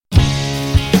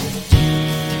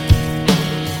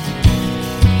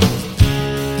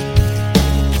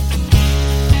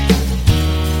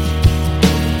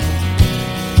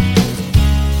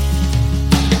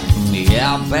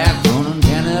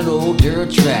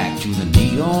track to the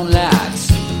neon lights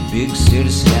of the big city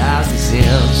skies and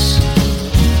sails.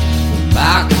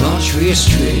 My country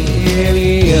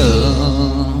Australia.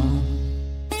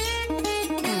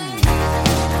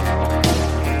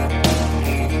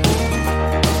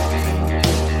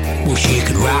 Well, she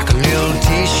could rock a little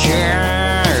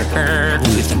t-shirt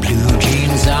with the blue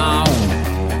jeans on.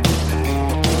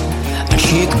 And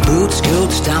she could boot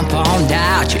scoot stomp on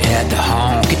out you at the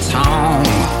honky-tonk.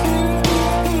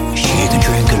 She can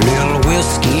drink a little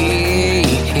whiskey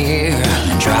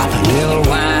and drop a little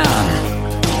wine.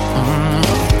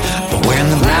 But when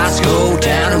the lights go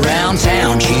down around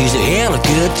town, she's a hell of a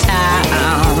good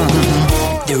time.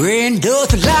 There ain't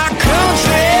nothing like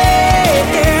country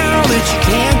that you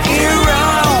can't get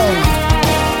wrong.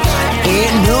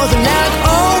 Ain't nothing like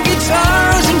old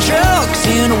guitars and trucks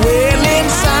in a wailing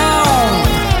song.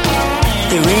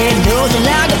 There ain't nothing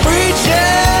like a preacher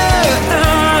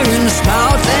in a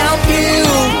small town pew.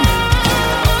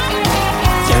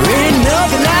 There ain't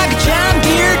nothing like a John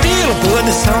Deere deal, but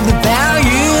there's something about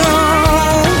you.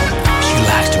 She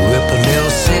likes to rip a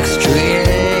little six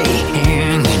string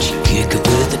and she kick it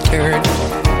with the dirt.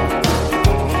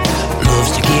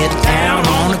 Loves to get down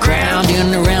on the ground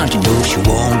and around, you know she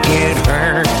won't get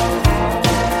hurt.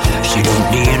 She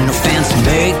don't need no fancy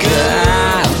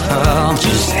makeup,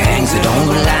 just hangs it on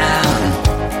the line.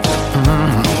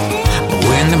 But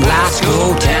when them lights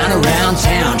go down around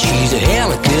town, she's a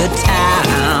hell of a good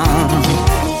time.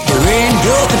 There ain't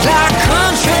nothing like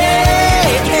country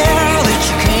that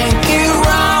you can't get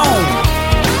wrong.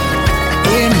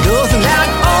 Ain't nothing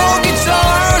like old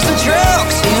guitars and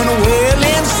trucks in a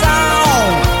wailing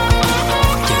song.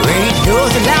 There ain't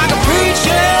nothing like a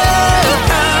preacher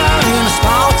in a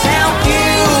small town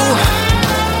pew.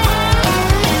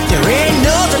 There ain't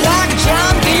nothing like a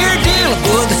John Deere dealer,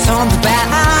 but there's something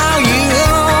about you.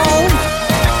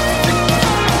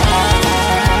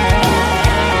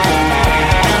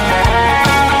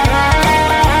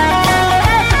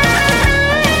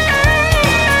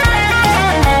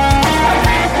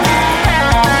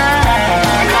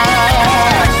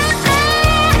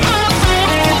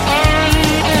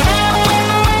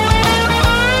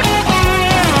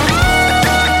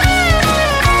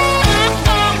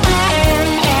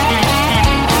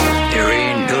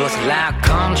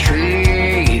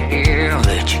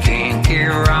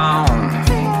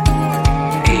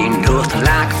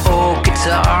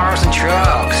 Guitars and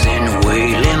trucks in a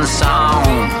wailing song.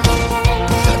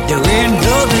 There ain't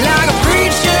nothing like a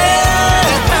preacher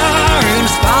in a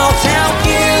small town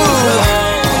pew.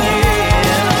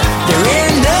 There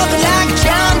ain't nothing like a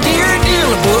John Deere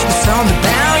dealer, but there's something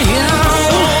about you.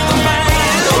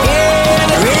 Yeah,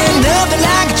 there ain't nothing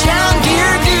like a John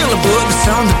Deere dealer, but there's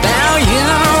something about you.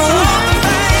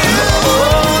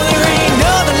 Oh, there ain't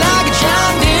nothing like a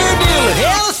John Deere dealer.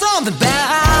 Hell, there's something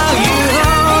about you.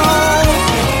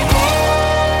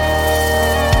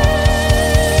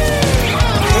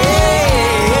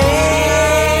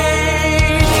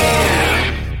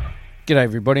 G'day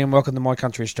everybody and welcome to My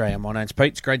Country Australia. My name's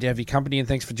Pete. It's great to have your company and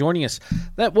thanks for joining us.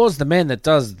 That was the man that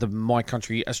does the My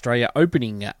Country Australia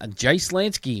opening, Jase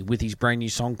Lansky, with his brand new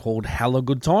song called Hell a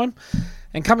Good Time.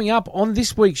 And coming up on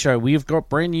this week's show, we have got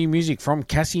brand new music from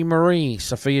Cassi Marie,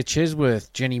 Sophia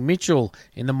Chesworth, Jenny Mitchell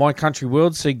in the My Country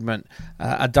World segment,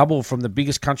 a double from the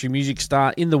biggest country music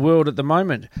star in the world at the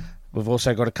moment. We've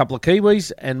also got a couple of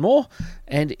Kiwis and more.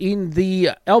 And in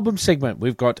the album segment,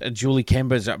 we've got Julie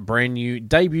Kember's brand new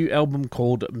debut album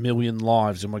called Million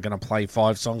Lives, and we're going to play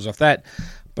 5 songs off that.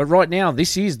 But right now,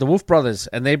 this is the Wolfe Brothers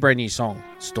and their brand new song,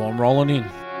 Storm Rollin' In.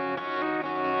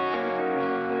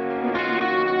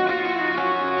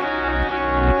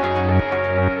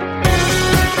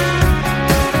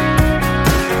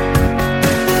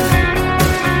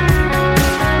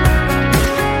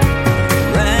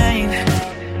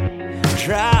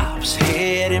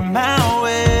 My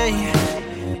way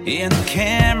in the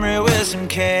Camry with some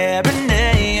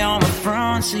Cabernet on the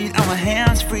front seat, on my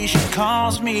hands free. She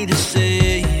calls me to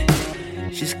say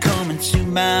she's coming to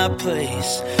my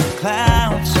place.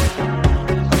 Clouds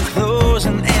are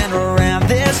closing in around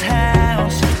this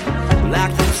house.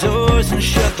 Lock the doors and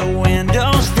shut the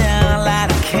windows down.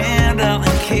 Light a candle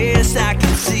in case I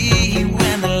can see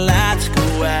when the lights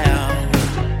go out.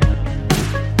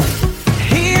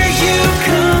 Here you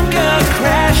come, girl,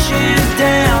 crashing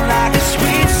down like a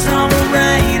sweet summer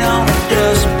rain on a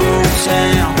dust bowl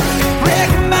town. Wreck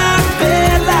my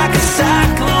bed like a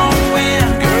cyclone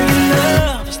wind. Girl, your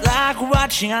love is like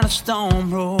watching a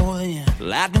storm roll in.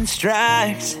 Lightning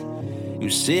strikes. You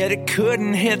said it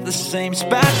couldn't hit the same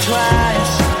spot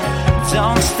twice.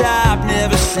 Don't stop,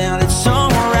 never sounded so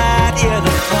right. Yeah,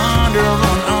 the thunder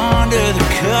run under the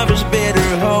covers, better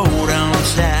hold on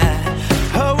tight.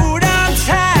 Hold on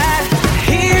tight.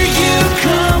 Here you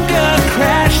come, go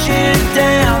crashing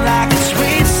down like a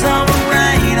sweet summer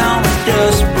rain on a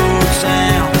dust bowl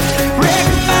sound. Wreck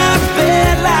my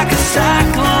bed like a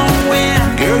cyclone wind.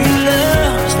 Girl, your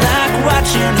love's like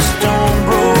watching a storm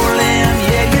roll in.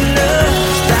 Yeah, your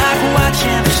love's like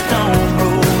watching a storm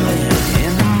roll in.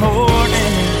 In the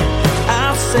morning,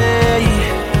 I'll say,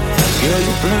 girl,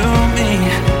 you blew me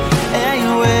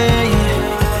anyway.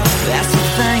 That's the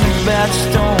thing about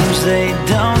storms, they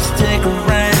don't stick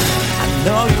around. I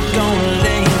know you're gonna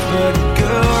leave, but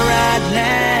go right now.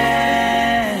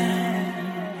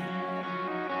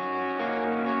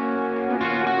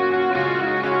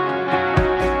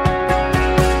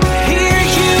 Here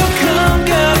you come,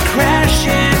 go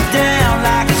crashing down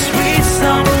like a sweet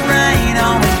summer rain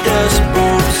on a dust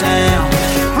bowl sound.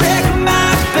 Wreck my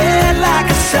bed like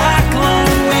a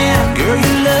cyclone wind. Girl,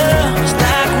 your love's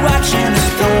like watching a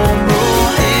storm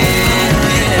roll in.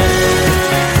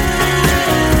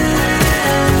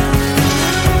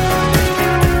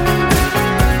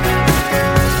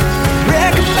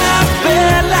 Wreck my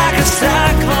bed like a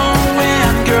cyclone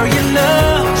wind. Girl, your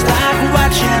love's like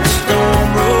watching a storm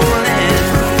roll in.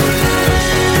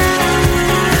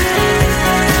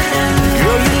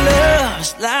 Girl, your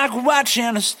love's like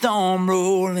watching a storm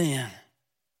roll in.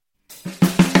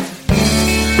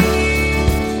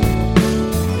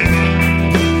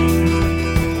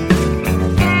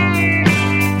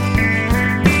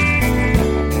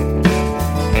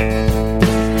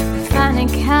 Find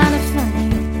it kind of funny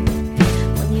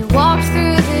when you walk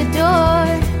through the door.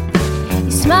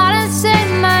 You smile and say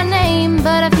my name,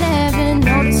 but I've never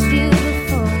noticed you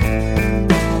before.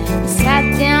 You sat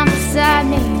down beside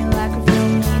me like we've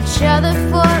known each other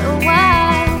for a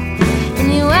while, and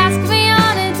you asked me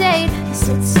on a date. I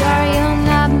said sorry, you're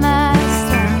not my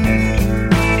style.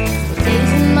 The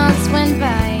days and months went by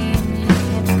and you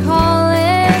kept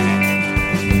calling,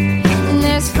 and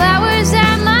there's flowers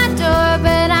at my door,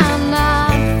 but I'm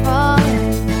not falling.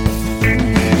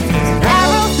 There's an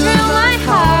arrow through my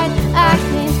heart, I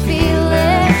can feel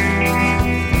it.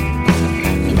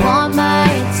 You want my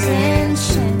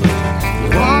attention, you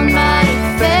want my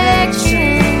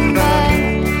affection, but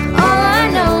all I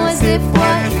know is if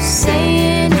what you're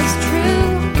saying is true,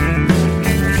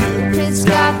 Cupid's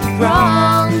got the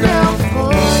wrong girl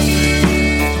for you.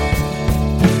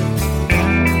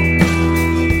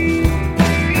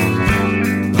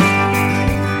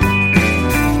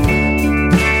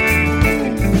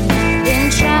 Been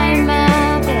trying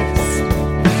my best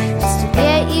just to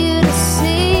get you to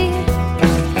see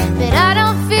that I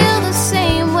don't feel the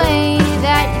same way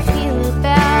that you feel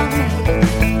about me.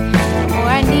 Or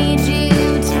I need you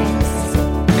text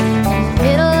in the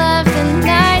middle of the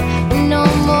night, and no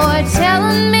more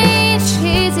telling me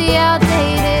cheesy,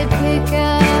 outdated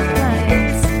pickup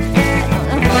lines. I don't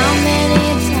know how many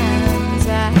times I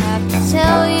have to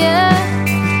tell you.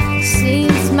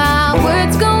 Seems my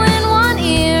words go in one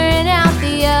ear and out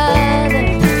the other.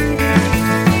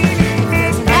 If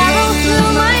there's an arrow through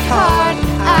my heart,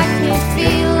 I can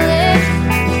feel it.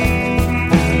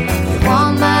 You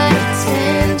want my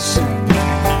attention,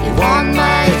 you want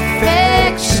my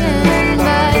affection,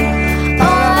 but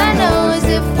all I know is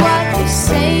if what you're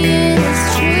saying is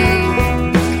true,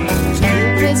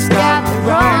 Cupid's got the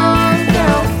wrong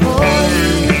girl for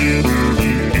you.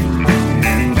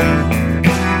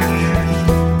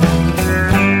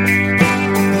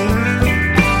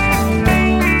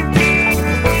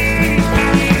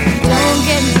 Don't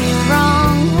get me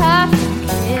wrong, I think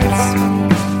it's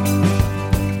sweet.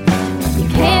 You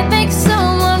can't make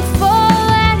someone fall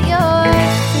at your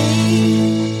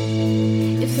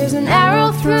feet. If there's an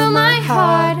arrow through my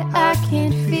heart, I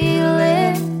can feel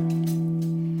it.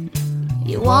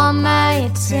 You want my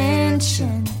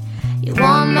attention, you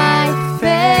want my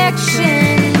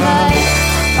affection, but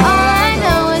all I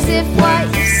know is if what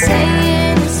you're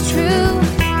saying is true,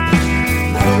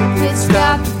 Cupid's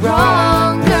got the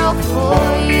wrong girl for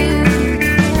you.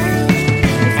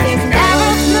 If there's an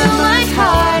arrow through my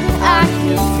heart, I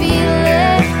can feel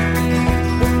it.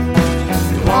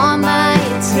 You want my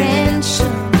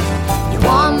attention, you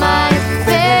want my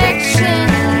affection,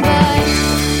 but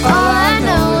all I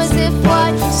know is if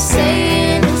what you're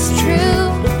saying is true,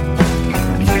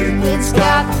 Cupid's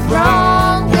got the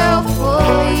wrong girl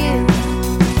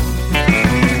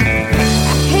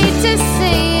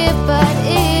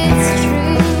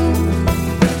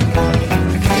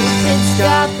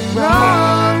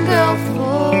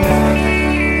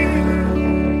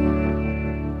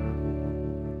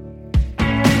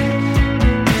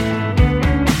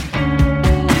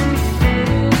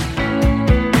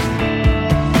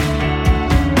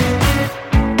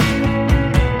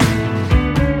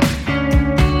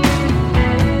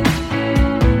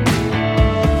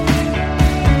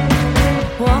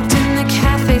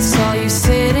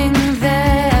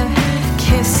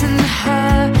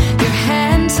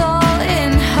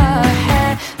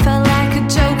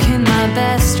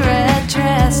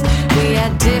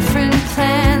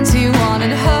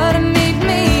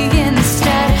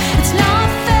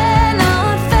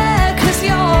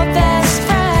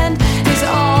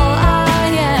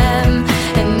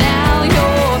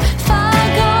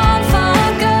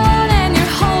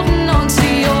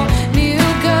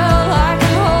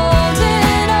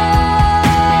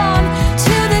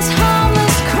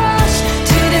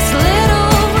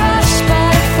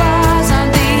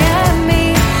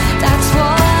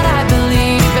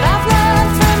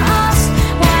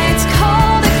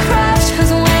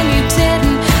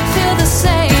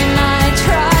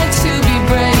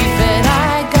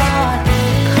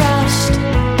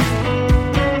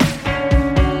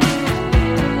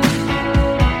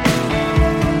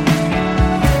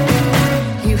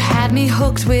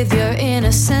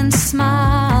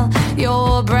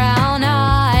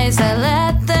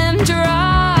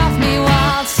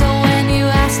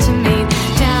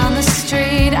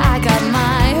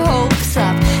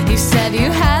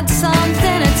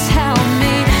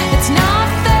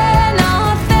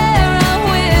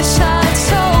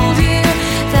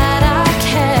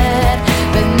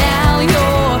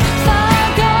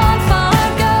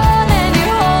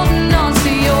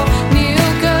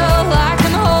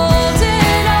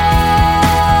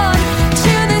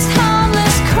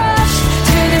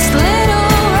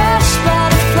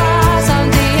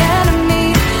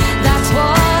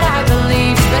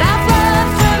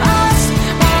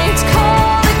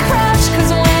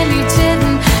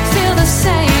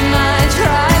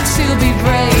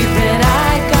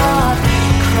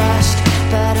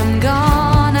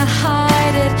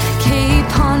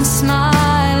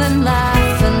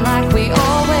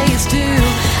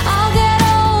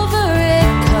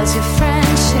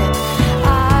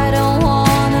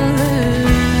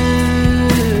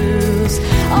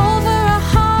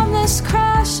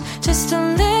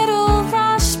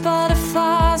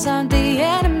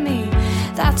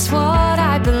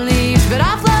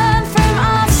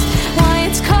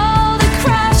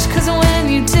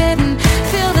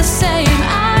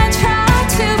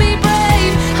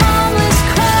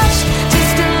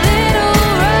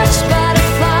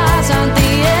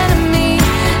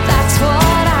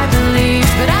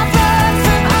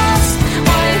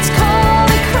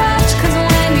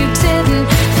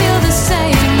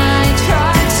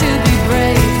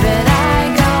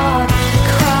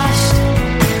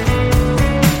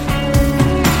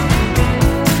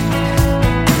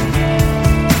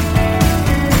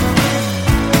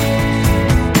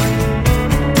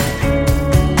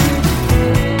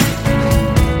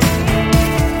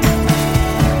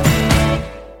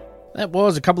that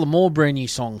was a couple of more brand new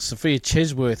songs. Sophia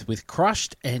Chesworth with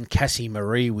Crushed and Cassi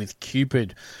Marie with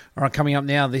Cupid. All right, coming up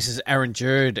now, this is Arun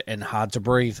Jurd and Hard to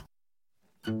Breathe.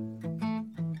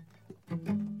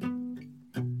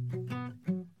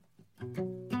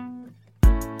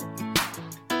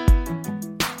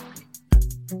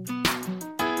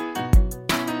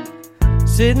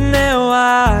 Sitting there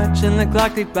watching the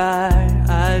clock tick by,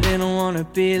 I didn't want to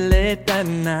be late that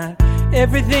night.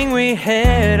 Everything we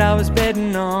had I was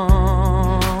betting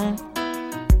on.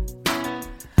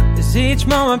 As each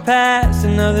moment passed,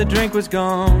 another drink was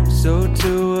gone. So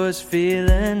too was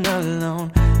feeling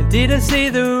alone. I didn't see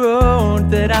the road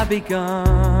that I'd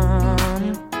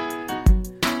begun.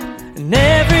 And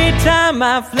every time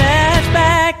I flash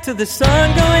back to the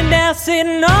sun going down,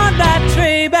 sitting on that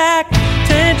tree back,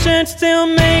 tension still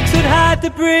makes it hard to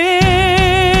breathe.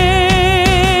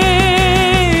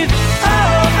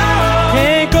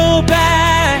 Can't go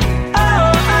back to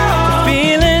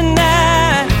feeling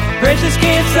that precious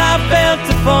kiss I felt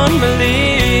upon my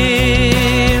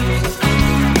lips.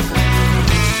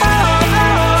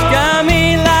 It's got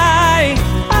me like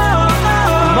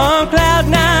I'm on cloud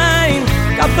nine,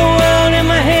 got the world in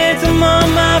my hands, I'm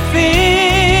on my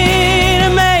feet.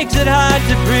 It makes it hard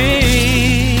to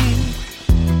breathe.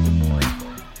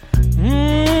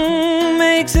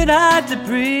 Makes it hard to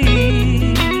breathe.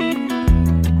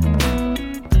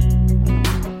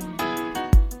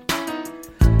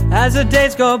 As the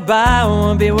days go by, I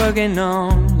won't be working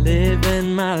on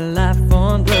living my life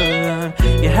on the run.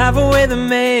 You have a way that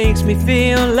makes me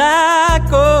feel like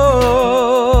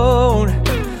gold.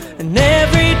 And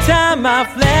every time I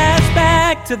flash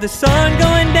back to the sun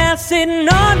going down, sitting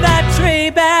on that tree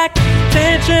back,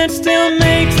 tension still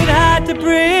makes it hard to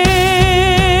breathe.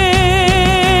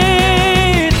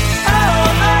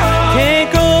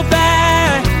 Can't go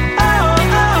back to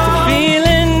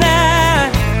feeling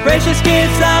that precious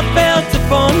kiss I felt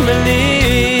upon my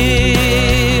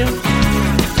lips.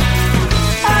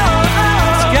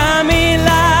 It's got me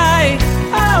like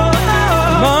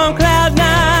I'm on cloud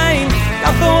nine,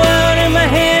 got the world in my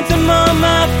hands, I'm on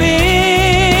my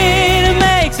feet. It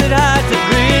makes it hard to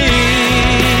breathe.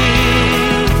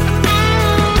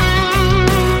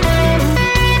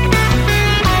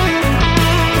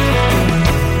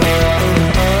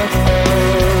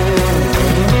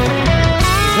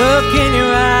 Look in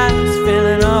your eyes,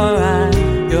 feeling alright.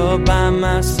 You're by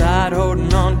my side,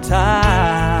 holding on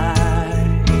tight.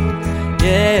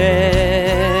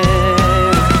 Yeah.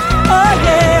 Oh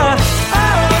yeah.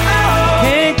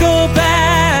 Can't go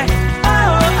back to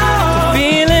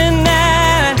feeling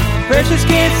that precious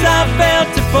kiss I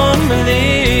felt upon my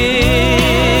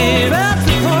lips.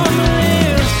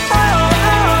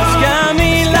 It's got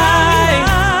me like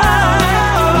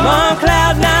I'm on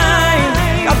cloud nine,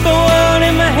 got the world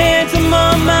in my hands, I'm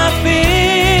on my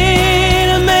feet.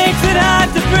 It makes it hard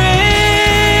to breathe.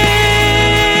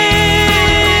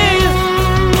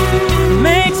 It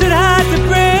makes it hard to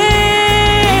breathe.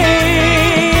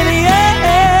 Yeah.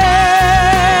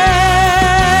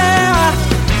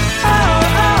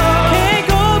 Can't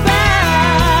go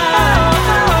back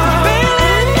to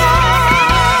feeling that.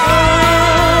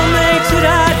 Makes it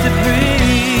hard to breathe.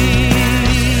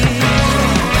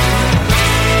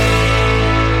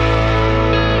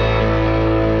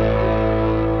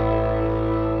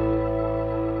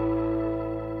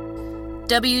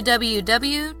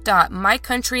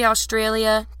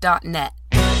 www.mycountryaustralia.net.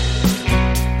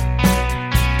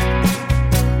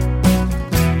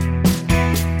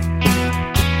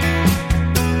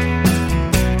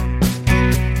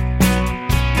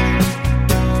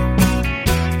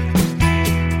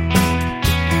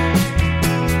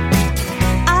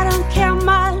 I don't care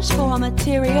much for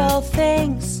material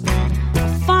things.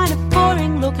 I find it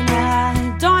boring looking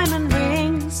at diamond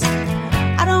rings.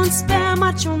 I don't spend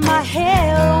much on my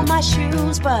hair or my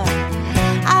shoes, but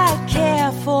I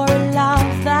care for a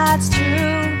love that's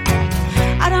true.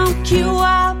 I don't queue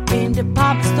up in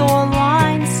department store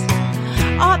lines.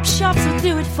 Op shops will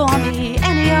do it for me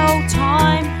any old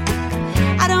time.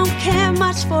 I don't care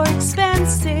much for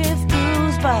expensive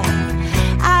booze, but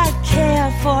I care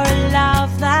for a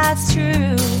love that's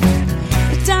true.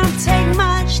 It don't take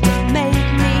much to make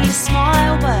me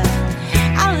smile, but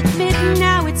I'll admit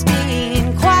now it's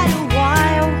been quite a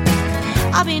while.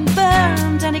 I've been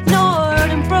burned and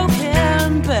ignored and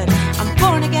broken, but I'm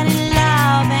born again in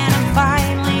love and I'm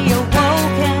finally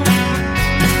awoken.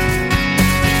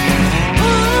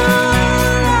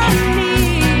 All I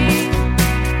need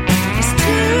is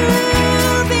to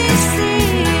be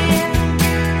seen.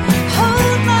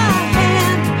 Hold my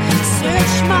hand,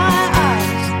 search my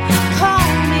eyes.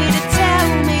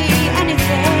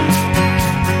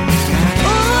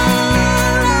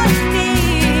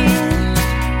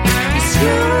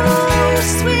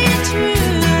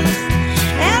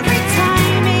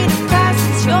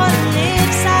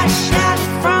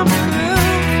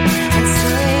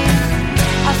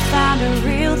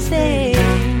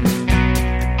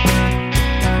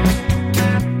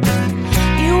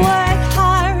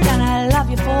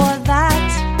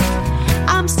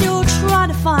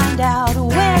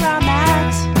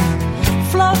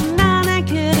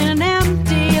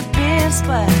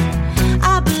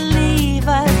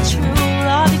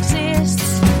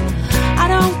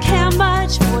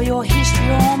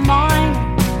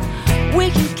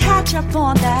 up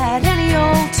on that any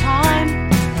old time.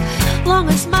 Long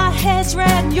as my head's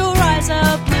red and your eyes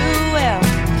are blue, well,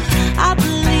 I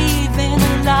believe in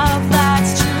a love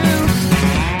that's true.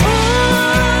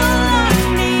 All I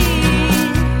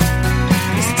need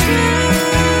is to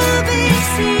be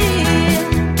seen.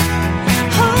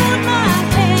 Hold my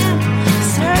hand,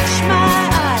 search my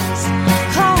eyes,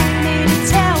 call me to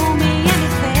tell me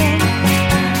anything.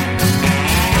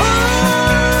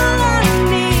 All I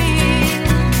need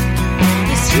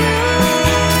is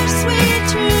your sweet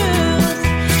truth.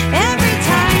 Every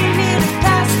time it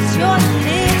passes your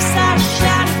lips, I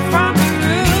shout it from the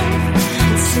roof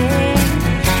and say,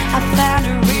 I found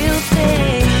a real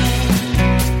thing.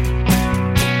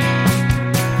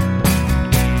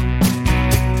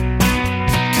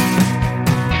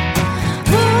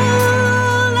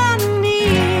 All I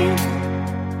need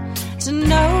to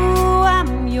know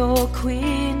I'm your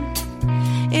queen.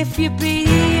 If you be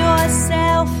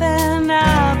yourself and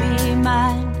I'll be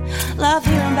mine. Love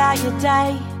hearing about your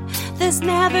day. There's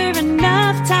never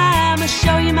enough time to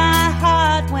show you my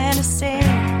heart when I sing.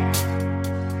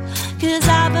 'Cause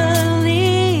I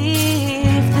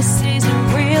believe this is a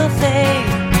real thing.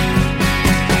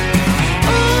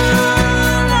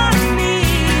 All I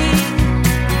need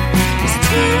is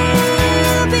to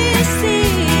be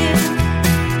seen.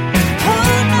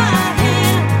 Hold my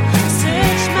hand,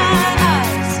 search my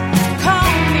eyes,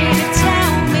 call me to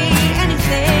tell me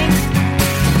anything.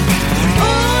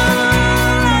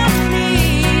 All I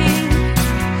need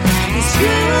is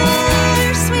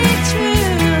your sweet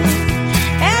truth.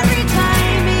 Every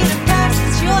time it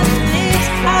passes your lips,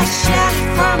 I shout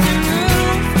from the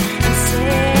roof and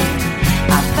say,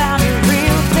 I found a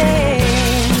real thing.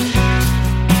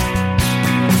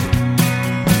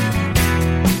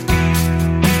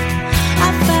 I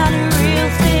found a real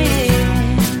thing.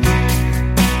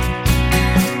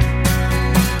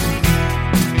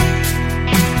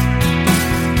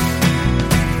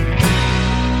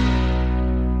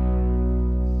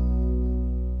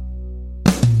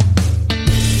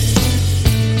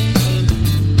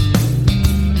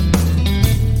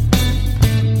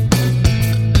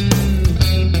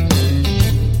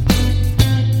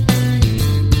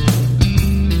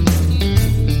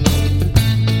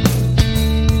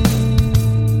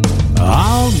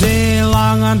 All day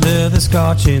long under the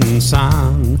scorching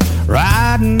sun,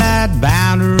 riding that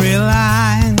boundary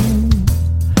line.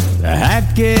 The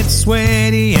hat gets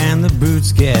sweaty and the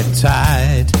boots get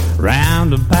tight,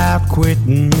 round about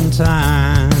quitting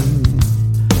time.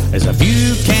 There's a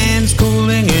few cans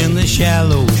cooling in the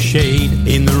shallow shade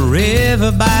in the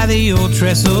river by the old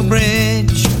trestle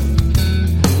bridge.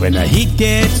 When the heat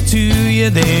gets to you,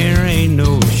 there ain't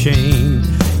no shame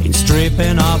in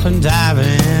stripping off and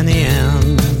diving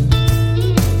in.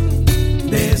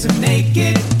 There's a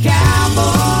naked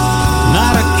cowboy,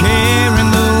 not a care in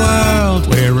the world,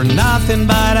 wearing nothing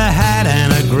but a hat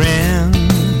and a grin.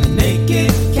 A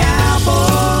naked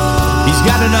cowboy, he's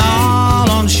got it all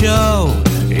on show,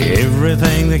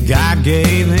 everything that God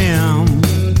gave him.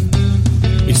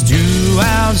 It's 2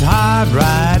 hours hard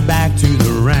ride back to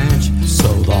the ranch, so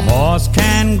the horse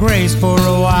can graze for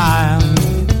a while.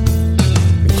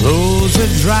 Clothes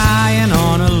are drying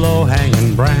on a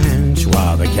low-hanging branch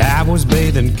while the cowboy's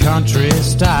bathing country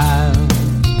style.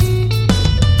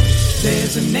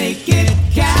 There's a naked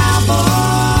cowboy,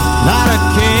 not a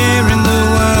care in the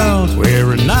world,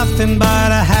 wearing nothing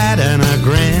but a hat and a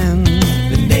grin.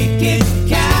 The naked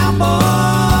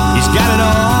cowboy, he's got it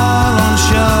all on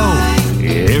show,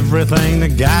 everything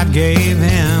that God gave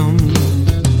him.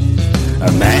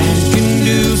 A man can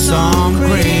do some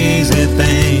crazy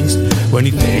things when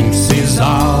he thinks he's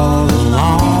all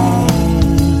alone,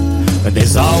 but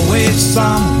there's always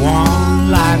someone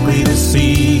likely to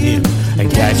see him and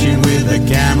catch him with a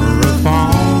camera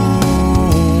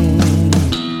phone.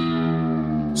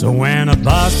 So when a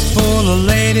bus full of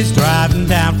ladies driving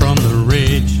down from the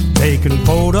ridge, taking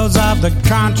photos of the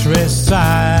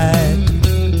countryside,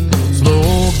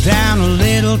 slowed down a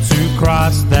little to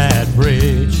cross that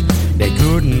bridge, they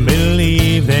couldn't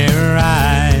believe their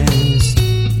eyes.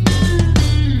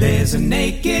 There's a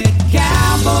naked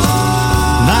cowboy,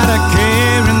 not a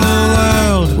care in the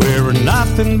world, wearing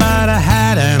nothing but a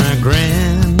hat and a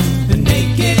grin. The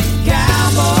naked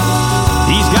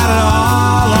cowboy, he's got it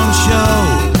all on show,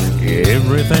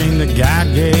 everything that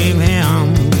God gave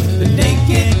him. The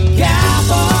naked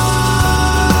cowboy,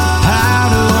 how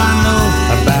do I know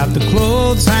about the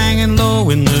clothes hanging low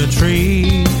in the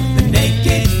tree? The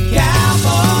naked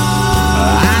cowboy,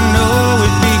 I know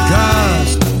it because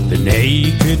the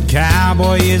naked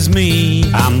cowboy is me.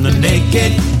 I'm the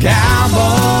naked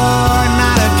cowboy,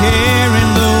 not a care in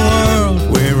the world,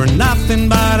 wearing nothing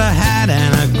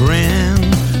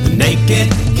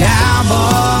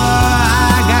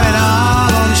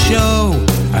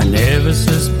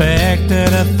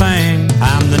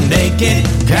naked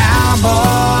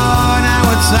cowboy. Now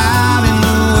it's out in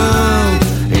the world.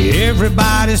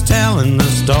 Everybody's telling the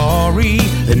story.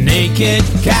 The naked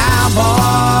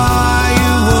cowboy.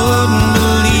 You wouldn't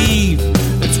believe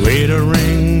it's way to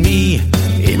ring me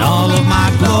in all of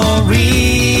my glory.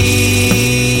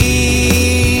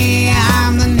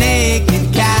 I'm the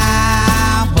naked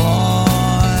cowboy.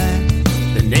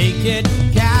 The naked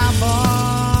cowboy.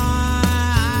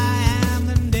 I am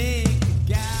the naked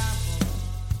cowboy.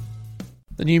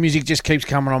 The new music just keeps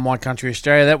coming on My Country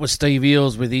Australia. That was Steve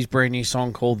Eales with his brand new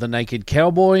song called The Naked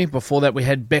Cowboy. Before that, we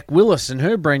had Beck Willis and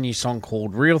her brand new song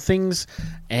called Real Things.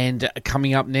 And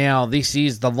coming up now, this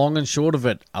is the long and short of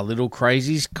it. A Little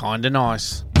Crazy's Kinda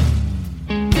Nice.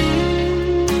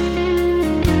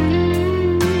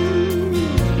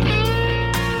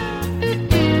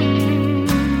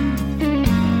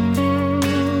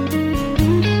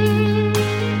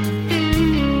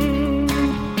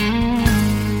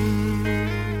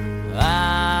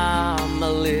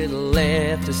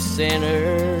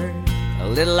 Center, a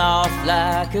little off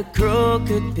like a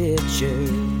crooked picture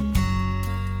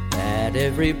that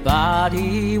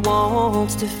everybody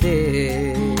wants to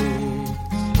fix.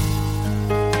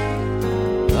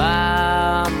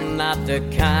 I'm not the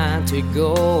kind to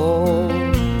go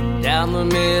down the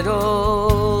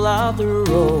middle of the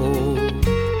road.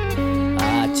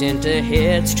 I tend to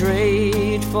head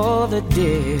straight for the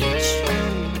ditch.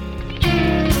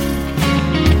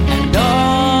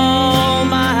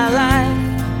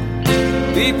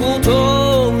 People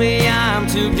told me I'm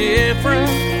too different.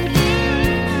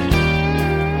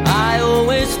 I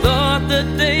always thought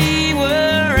that they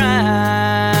were right.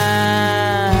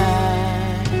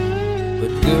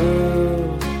 But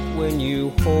girl, when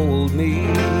you hold me,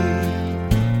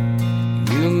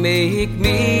 you make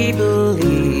me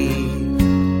believe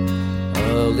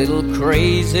a little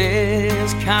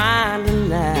crazy's kinda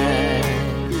nice.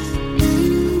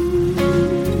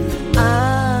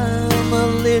 I'm a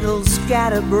little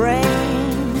scatterbrained,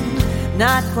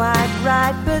 not quite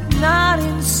right but not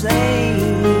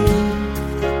insane.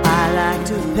 I like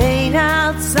to paint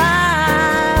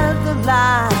outside the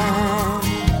lines.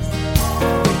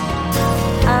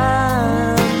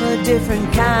 I'm a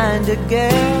different kind of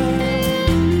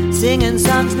girl, singing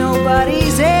songs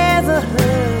nobody's ever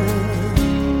heard,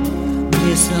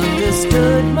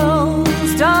 misunderstood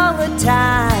most all the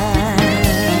time.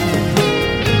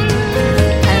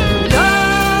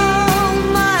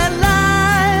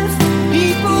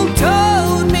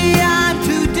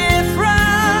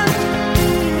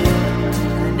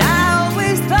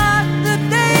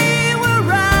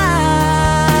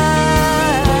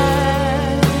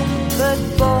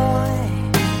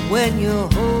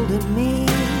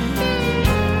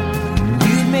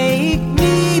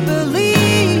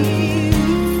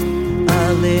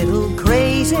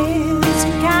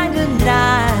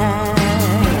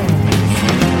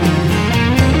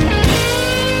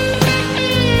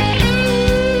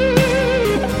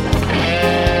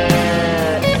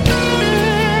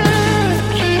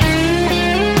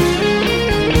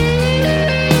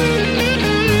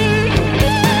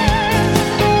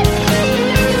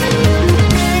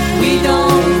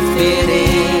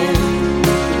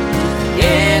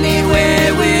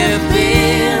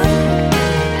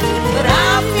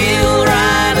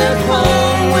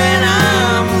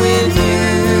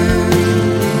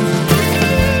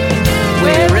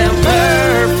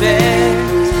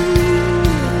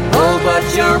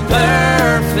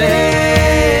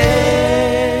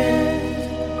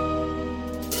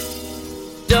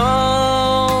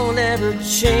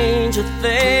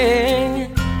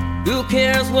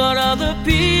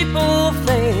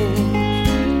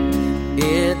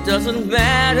 Doesn't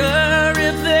matter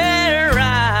if they're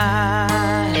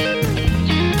right.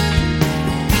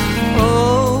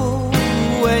 Oh,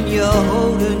 when you're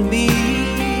holding me,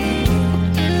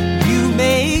 you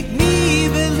make me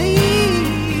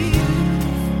believe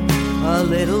a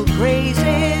little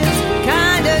crazy's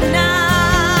kinda nice.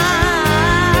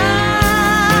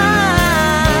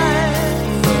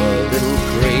 A little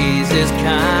crazy's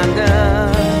kinda,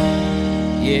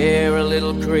 yeah, a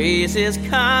little crazy's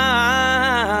kinda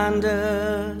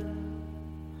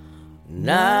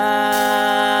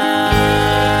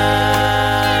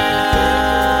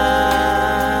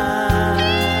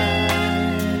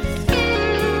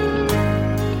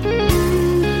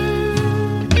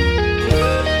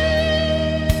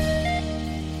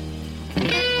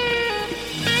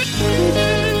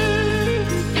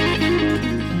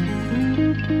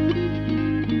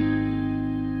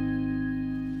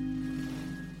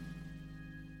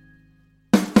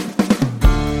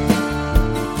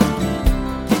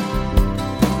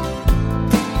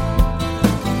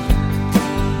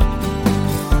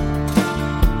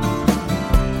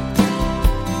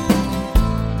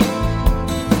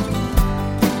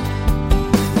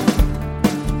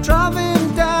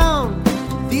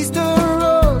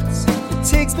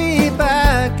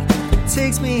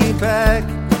takes me back.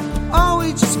 Are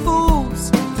we just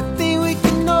fools to think we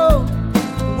can know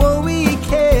what we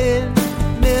can?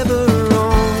 Never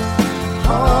wrong.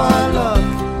 Hard luck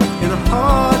in a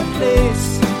hard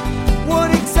place.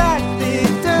 What exactly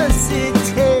does it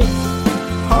take?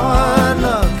 Hard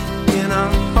luck in a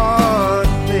hard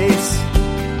place.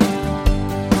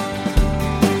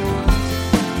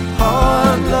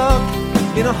 Hard luck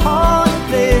in a hard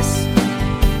place.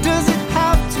 Does it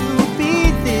have to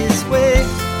be this way?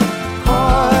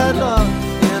 Hard luck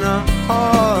in a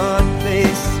hard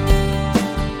place.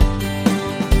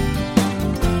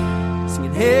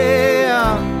 Singing hey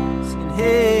ya, singing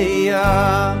hey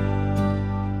ya,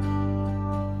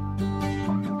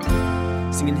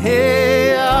 singing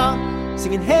hey ya,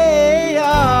 singing hey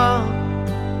ya,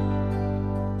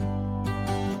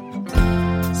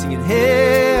 singing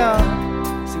hey ya,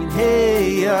 singing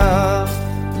hey ya.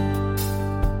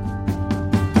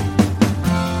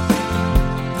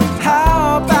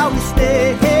 How about we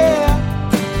stay here?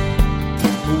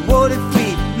 What if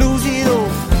we lose it all?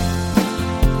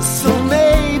 So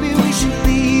maybe we should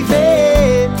leave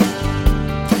it.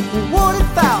 What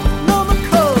if our number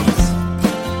comes?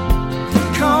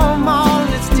 Come on,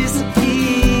 let's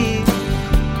disappear.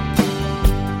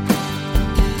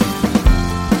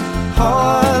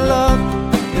 Hard luck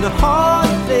in a hard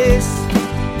place.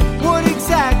 What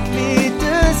exactly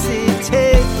does it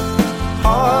take?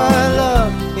 Hard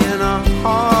luck in a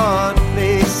hard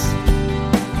place.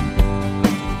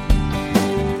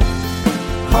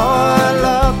 Hard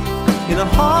luck in a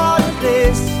hard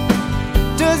place.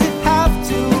 Does it have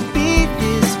to be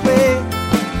this way?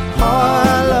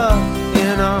 Hard luck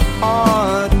in a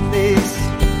hard place.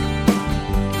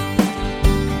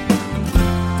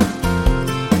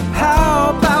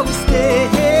 How about we stay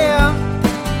here?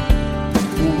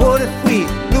 What if we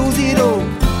lose it all?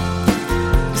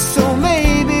 So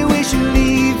maybe we should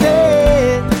leave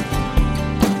it.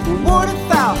 What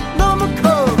if our number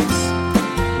comes?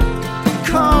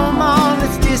 Come on,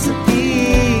 let's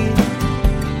disappear.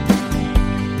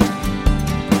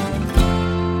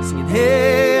 Singing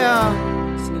hey ya,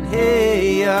 singing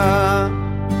hey ya,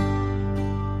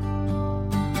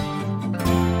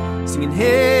 singing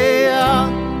hey ya,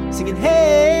 singing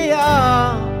hey ya,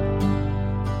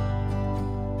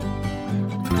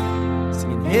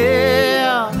 singing hey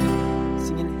ya,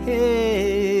 singing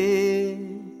hey.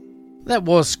 That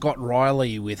was Scott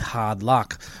Riley with Hard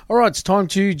Luck. All right, it's time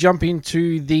to jump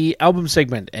into the album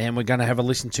segment, and we're going to have a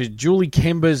listen to Julie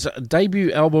Kember's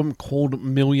debut album called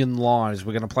Million Lives.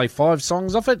 We're going to play 5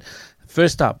 songs off it.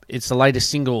 First up, it's the latest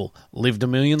single, Lived a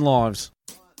Million Lives.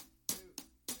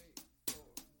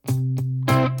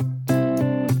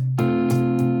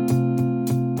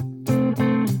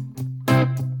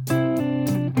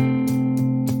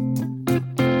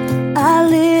 I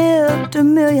lived a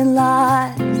million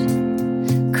lives,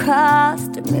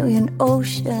 crossed a million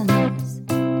oceans,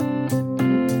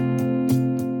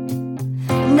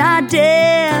 and I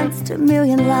danced a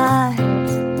million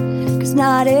lives, 'cause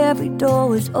not every door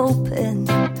was open.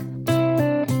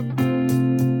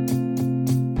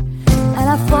 And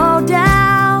I fall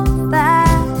down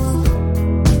fast,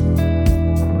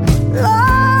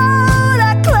 Lord,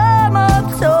 I climb up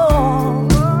tall.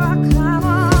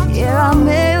 Yeah, I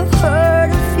may have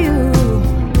hurt a few,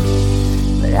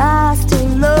 but I still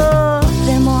love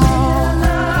them all.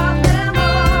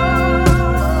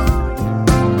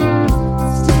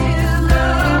 Still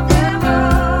love them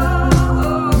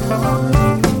all.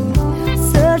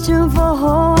 Searching for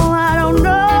home.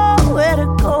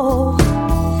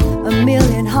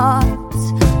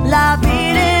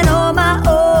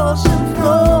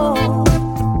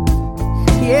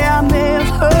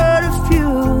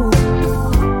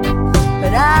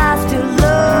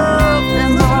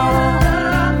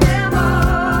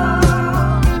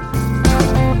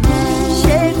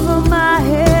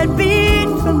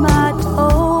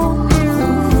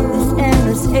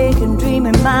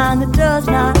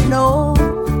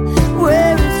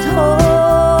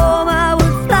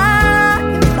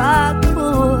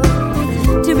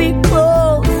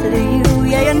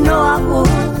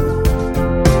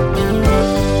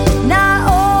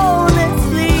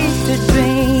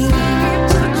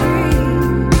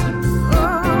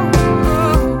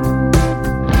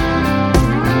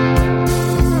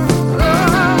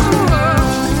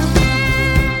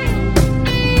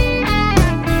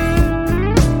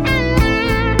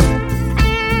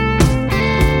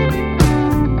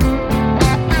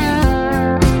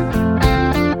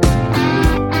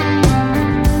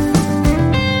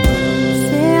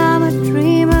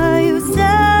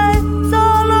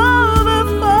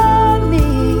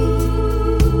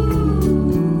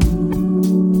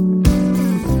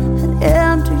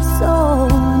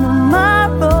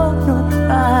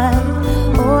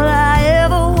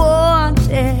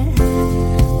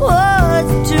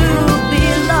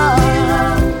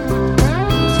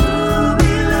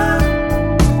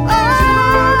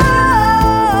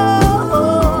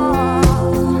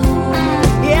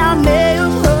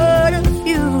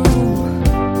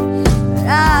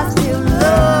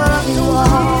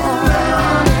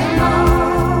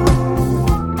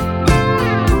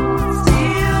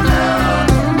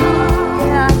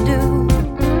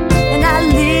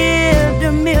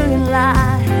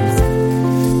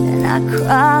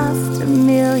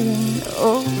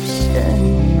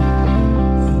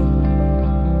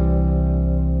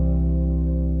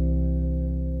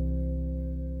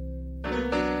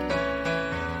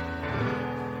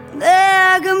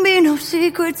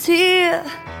 secrets here.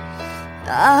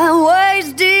 I'm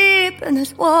waist deep in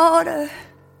this water,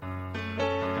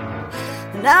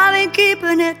 and I've been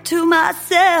keeping it to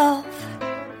myself,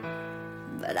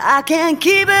 but I can't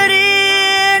keep it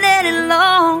in any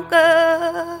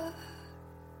longer.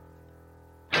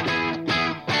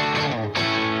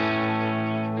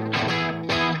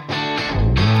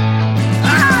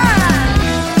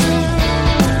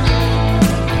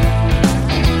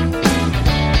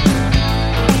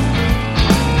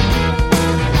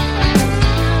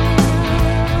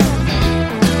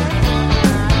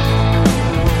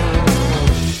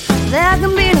 There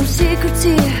can be no secrets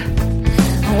here.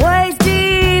 I'm waist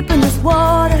deep in this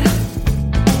water,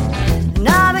 and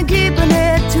I've been keeping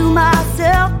it to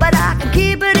myself, but I can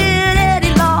keep it in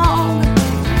any longer.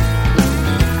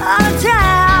 I'll tell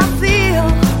how I feel.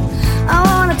 I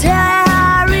wanna tell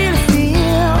how I really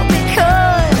feel,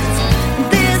 because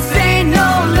this ain't no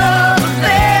love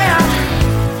affair.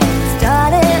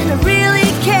 Starting to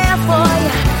really care for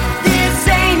you. This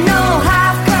ain't no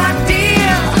half-cut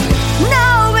deal. No,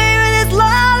 baby, this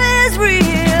love is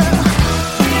real.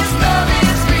 This love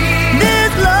is real.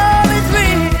 This love is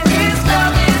real. This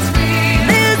love is real.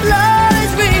 This love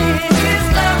is real. This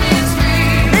love is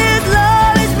real. This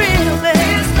love is real, baby.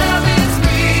 This love is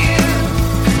real.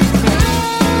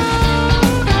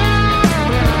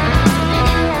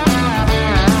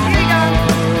 Here we go.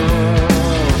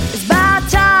 It's about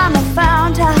time I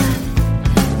found time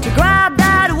to grab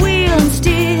that wheel and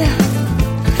steer.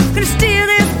 Gonna steer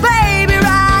this baby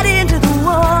right into the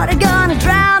water. Gonna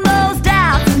drown those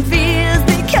doubts and fears,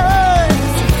 because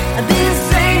this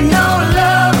ain't no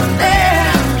love affair.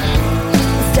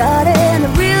 I'm starting to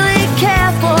really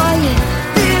care for you.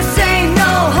 This ain't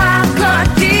no half-cut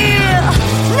deal.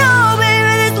 No,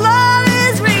 baby, this love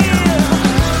is real.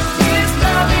 This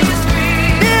love is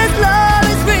real. This love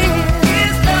is real.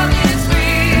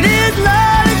 This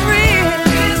love is real.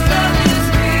 This love is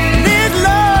real. This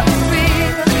love is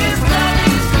real. This love is real. This love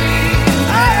is real.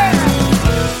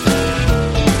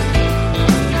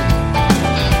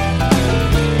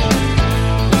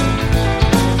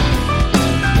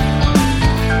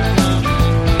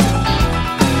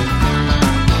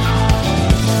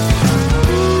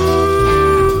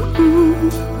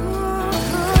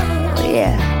 Oh,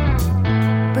 yeah.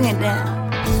 Bring it down.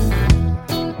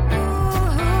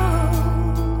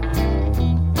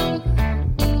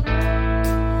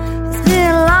 It's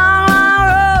been a long, long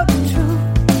road to truth.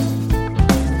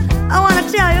 I want to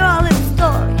tell you all this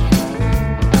story.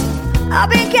 I've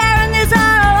been carrying this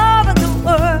on all over the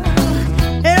world.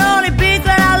 It only beats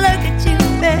when I look at you,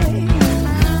 babe.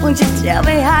 Won't you tell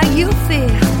me how you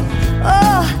feel?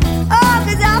 Oh,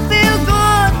 'cause I feel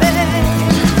good, babe.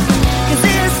 'Cause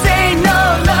this ain't no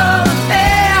love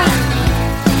affair.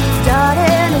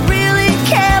 Starting to really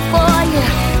care for you.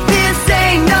 This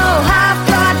ain't no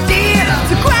half-cut deal.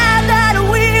 So grab that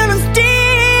wheel and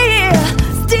steer,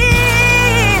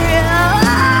 steer. Oh,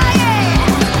 yeah.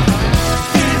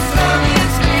 This love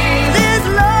is real. This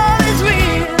love is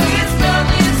real. This love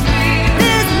is real.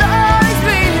 This love is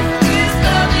real. This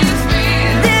love is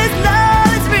real. This love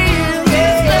is real.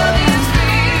 This love is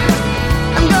real.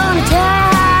 I'm gonna tell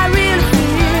how I really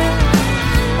feel.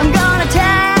 I'm gonna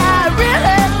tell how I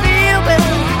really feel,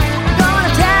 baby. I'm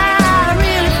gonna tell how I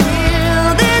really feel.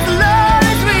 This love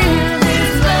is real.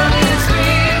 This love is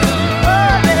real.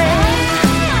 Oh, baby.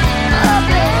 Oh,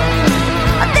 baby.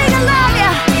 I think I love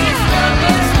you. This love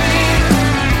is real.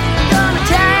 I'm gonna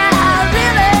tell how I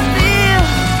really feel.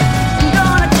 I'm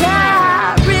gonna tell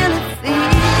how I really feel.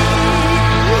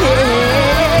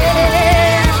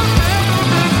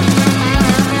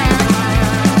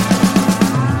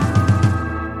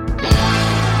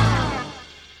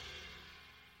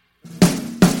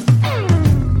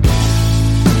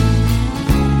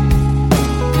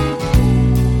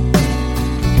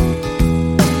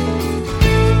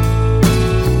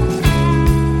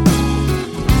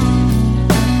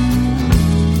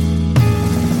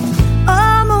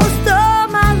 Almost all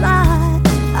my life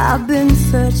I've been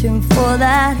searching for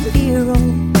that hero,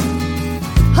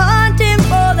 hunting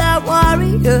for that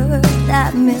warrior,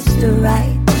 that Mr.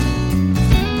 Right.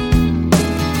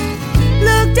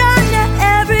 Looked under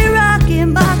every rock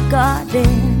in my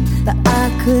garden, but I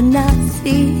could not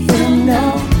see him, no.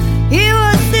 He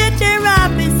was sitting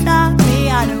right beside me.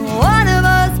 I knew one of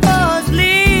us was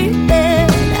leaving,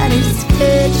 and he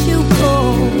said you go,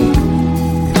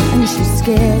 and she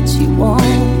scared she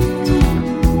won't.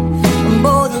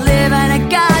 Both living a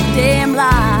goddamn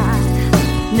lie,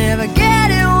 never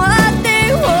getting what they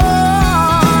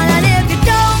want. And if you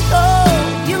don't go,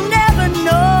 you never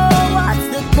know what's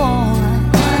the point.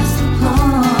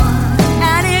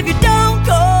 And if you don't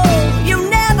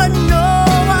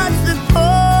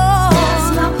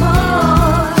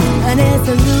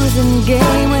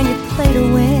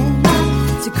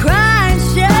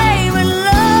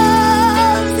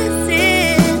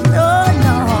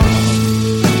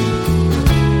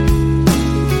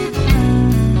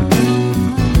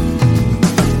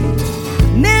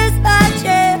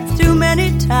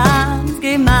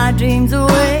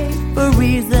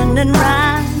reason and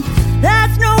rhyme.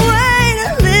 That's no way to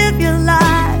live your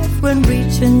life when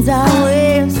reaching's our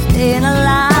way of staying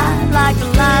alive, like the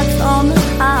lights on the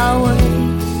highway,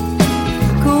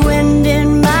 cool wind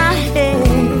in my hair.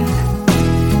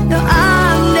 No,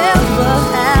 I'm never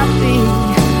happy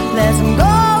unless I'm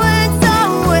going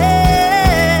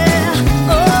somewhere.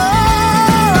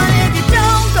 Oh, and if you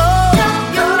don't go,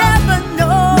 you'll never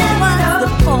know what's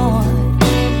the point.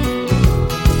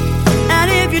 And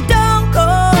if you don't go,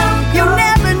 you'll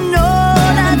never know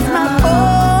that's my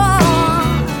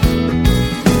point.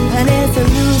 And it's a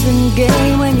losing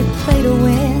game when you play to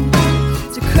win,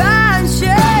 to cry and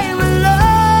shame and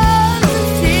love and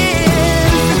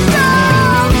tears. Go,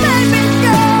 baby,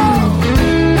 go.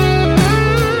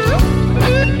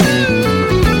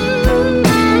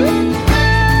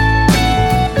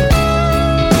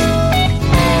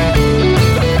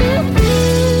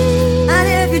 And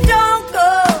if you don't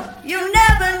go, you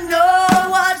never know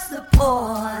what's the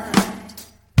point.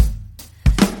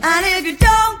 And if you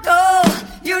don't go,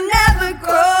 you never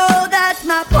grow, that's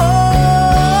my point.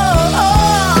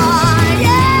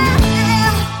 Yeah.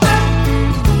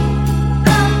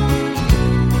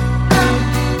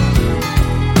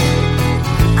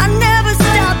 I never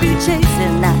stop you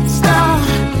chasing that star,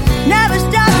 never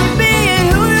stop you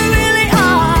being who you really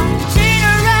are. Chain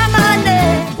around my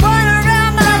neck, one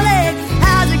around my leg,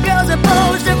 how's a girl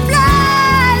supposed to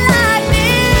fly like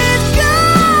this? Go,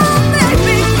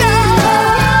 baby, go.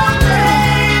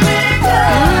 Baby, go.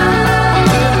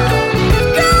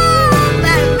 Go,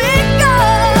 baby, go.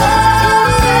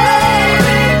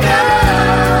 Baby, go.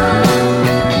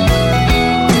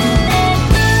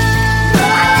 I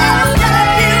never stop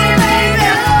you, baby.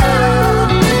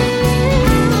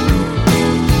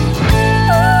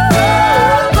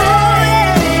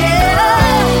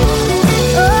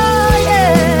 Oh,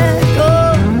 yeah. Go,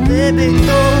 baby,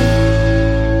 go.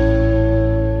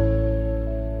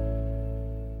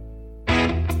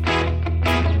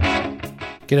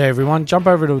 G'day everyone, jump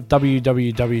over to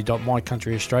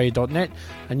www.mycountryaustralia.net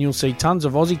and you'll see tons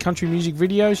of Aussie country music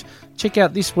videos. Check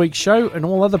out this week's show and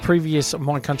all other previous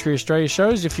My Country Australia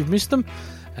shows if you've missed them.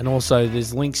 And also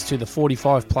there's links to the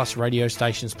 45 plus radio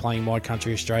stations playing My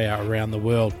Country Australia around the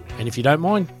world. And if you don't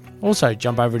mind, also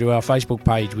jump over to our Facebook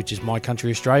page, which is My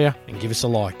Country Australia, and give us a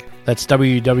like. That's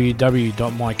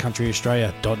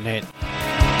www.mycountryaustralia.net.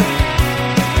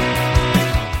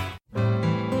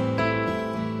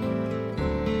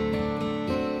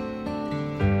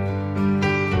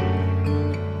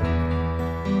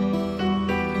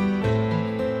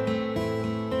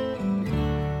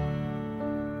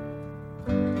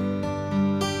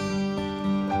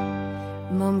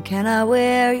 Mom, can I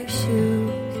wear your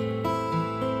shoes?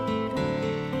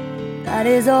 That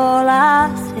is all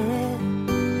I said.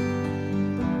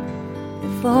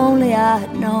 If only I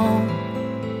had known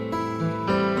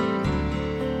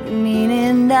the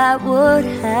meaning that would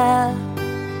have.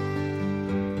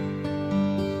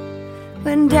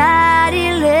 When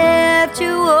Daddy left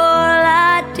you, all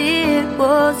I did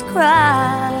was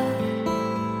cry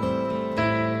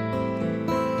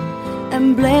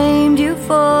and blamed you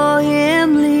for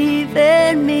him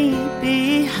leaving me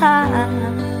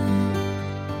behind.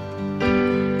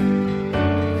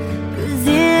 'Cause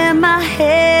in my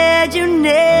head you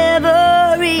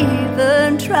never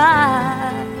even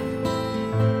tried,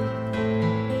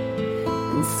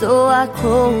 and so I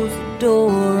closed the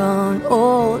door on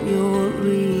all your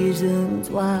reasons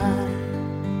why.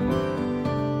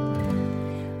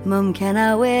 Mom, can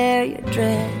I wear your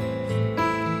dress?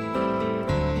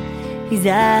 He's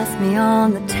asked me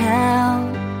on the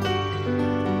town,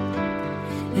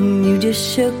 and you just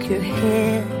shook your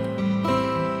head,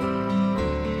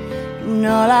 and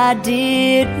all I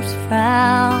did was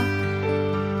frown.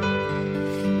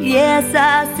 Yes,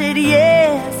 I said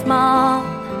yes, Mom,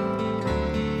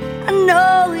 I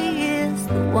know he is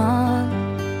the one.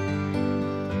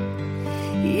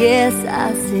 Yes,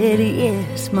 I said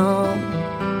yes, Mom,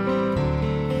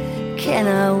 can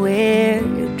I wear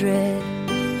your dress?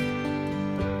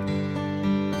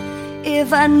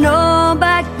 If I know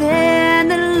back then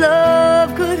that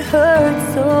love could hurt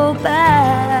so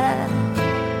bad,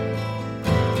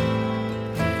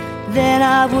 then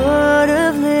I would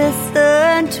have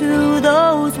listened to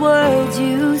those words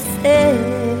you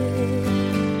said.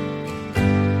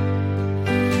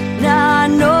 Now I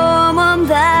know, Mom,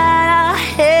 that I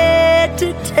had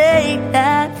to take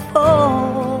that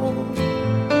fall,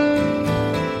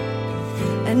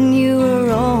 and you were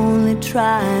only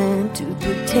trying to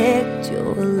protect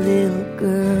your little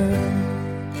girl.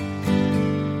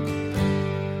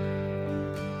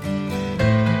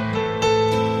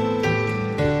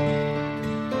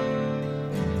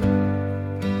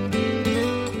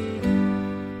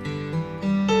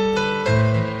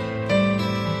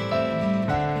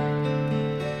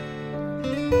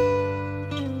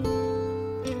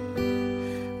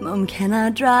 Mom, can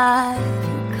I drive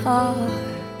a car?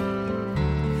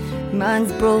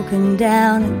 Mine's broken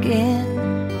down again.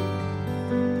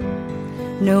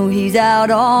 No, he's out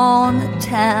on the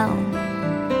town.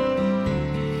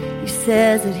 He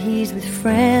says that he's with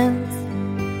friends.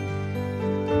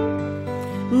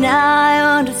 Now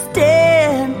I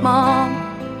understand, Mom,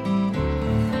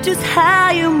 just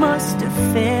how you must have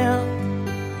felt.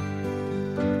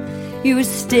 You were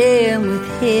staying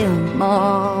with him,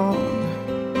 Mom,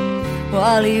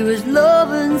 while he was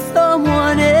loving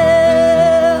someone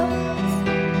else.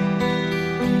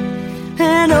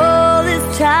 And all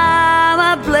this time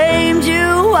I blamed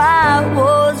you, I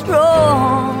was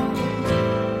wrong,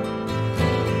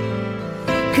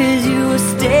 'cause you were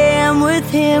staying with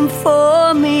him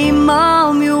for me,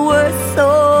 Mom, you were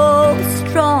so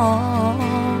strong.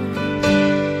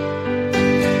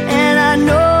 And I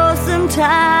know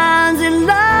sometimes in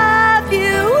life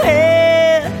you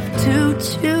have to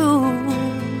choose.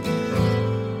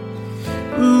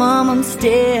 Mom, I'm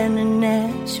standing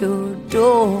at your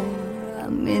door,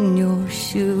 I'm in your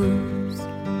shoes.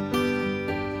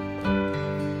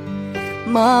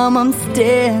 Mom, I'm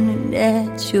standing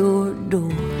at your door,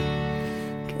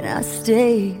 can I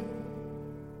stay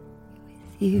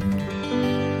with you?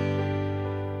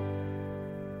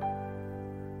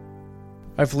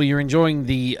 Hopefully you're enjoying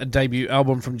the debut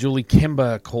album from Julie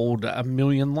Kember called A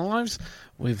Million Lives.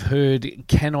 We've heard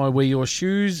Can I Wear Your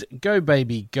Shoes, Go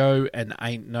Baby Go, and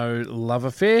Ain't No Love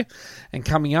Affair. And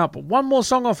coming up, one more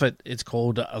song off it. It's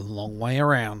called A Long Way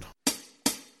Around.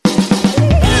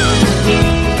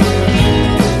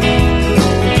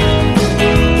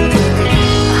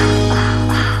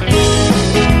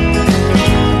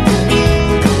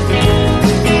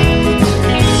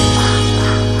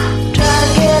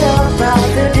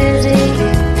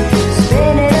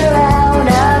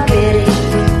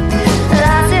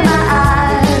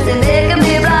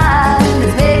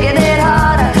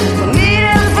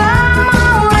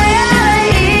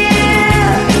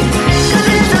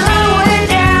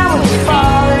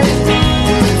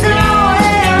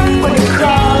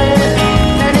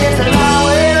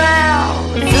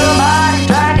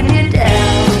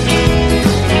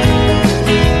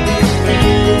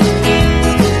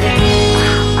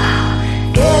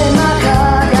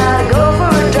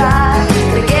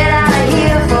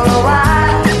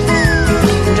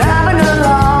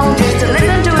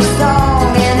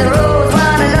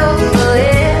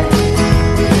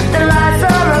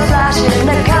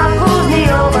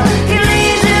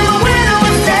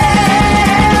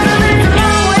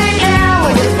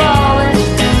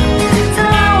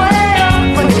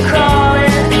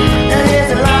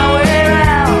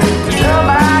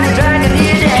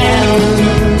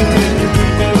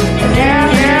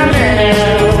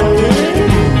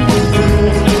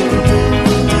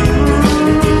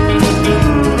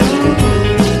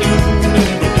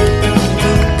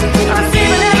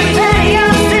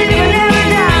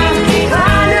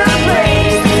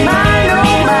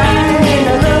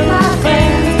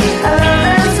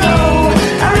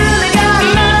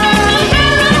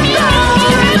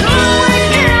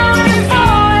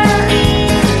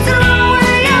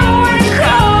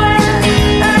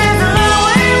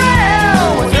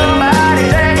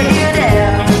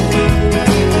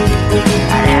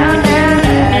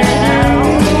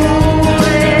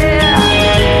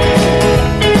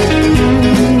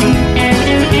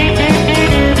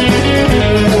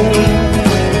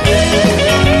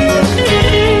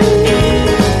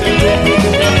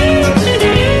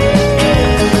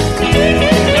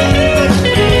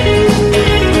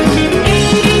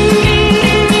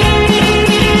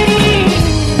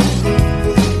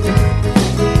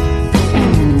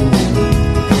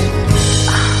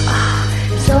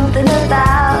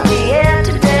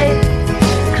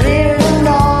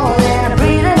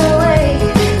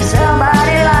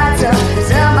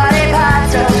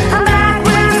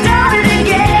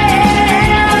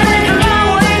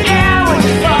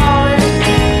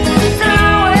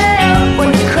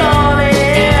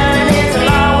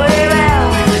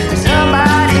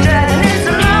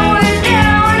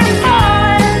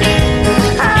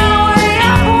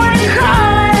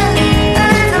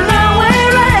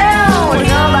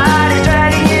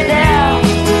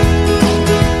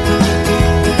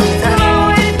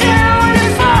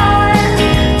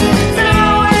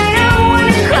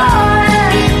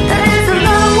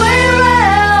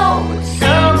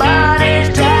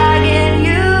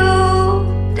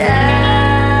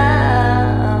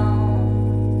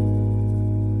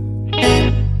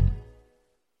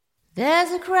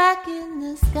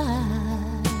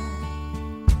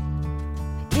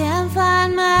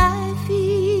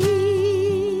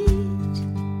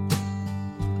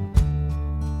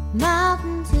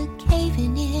 Mountains are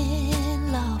caving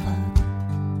in, lava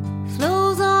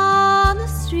flows on the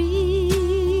street.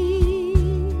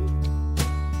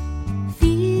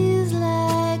 Feels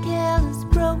like hell is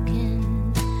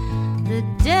broken, the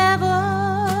devil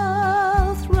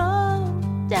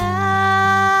thrown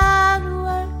down to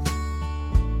earth.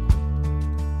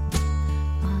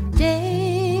 On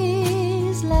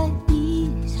days like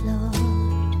these,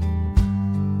 Lord,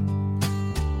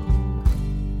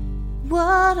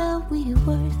 what are we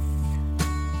worth?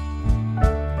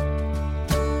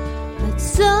 But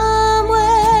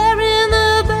somewhere in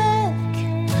the back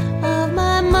of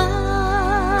my mind,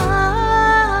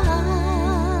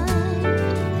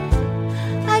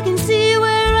 I can see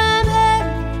where I'm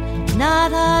headed,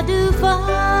 not hard to find.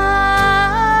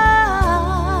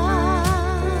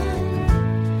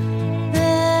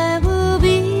 There will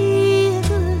be a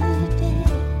good day,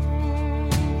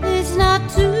 it's not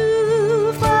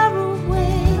too far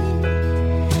away.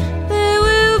 There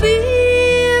will be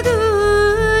a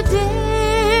good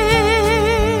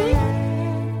day,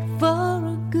 for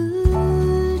a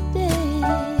good day.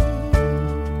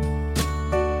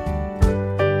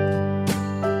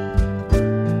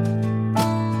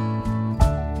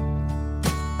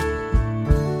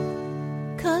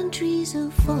 Countries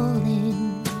are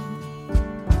falling,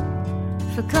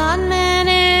 forgotten men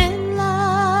in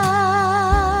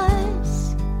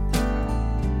lies.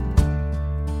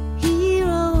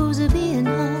 Heroes are being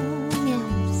hung,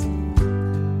 yes,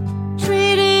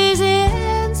 traitors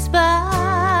and spies.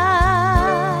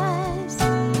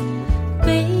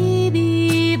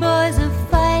 Baby boys are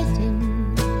fighting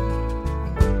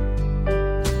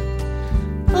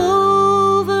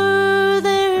over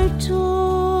their toys,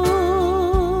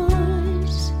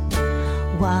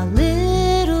 while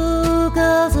little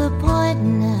girls are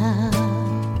pointing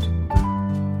out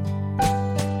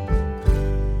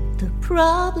the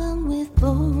problem with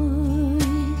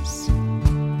boys.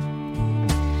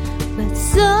 But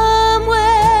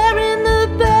somewhere in the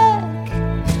back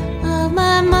of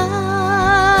my mind,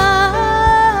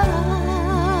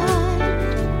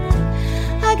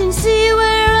 I can see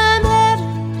where I'm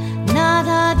headed, not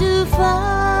hard to find.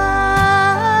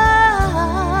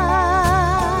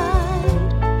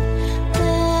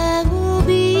 There will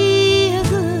be a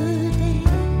good day,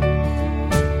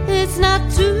 it's not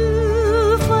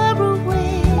too far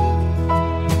away.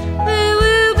 There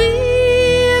will be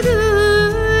a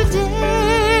good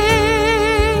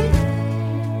day,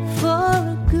 for a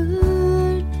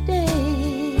good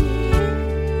day.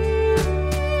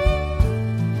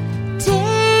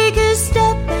 Take a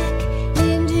step back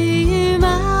into your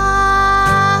mind.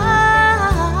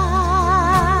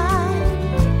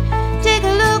 Take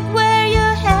a look where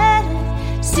you're headed,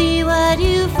 see what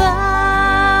you find.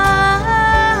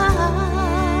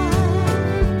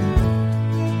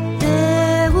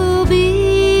 There will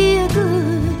be a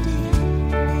good day,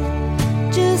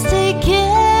 just take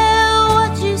care of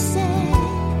what you say.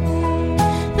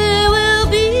 There will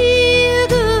be a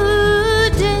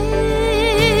good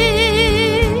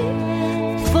day,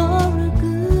 for a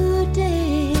good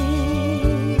day.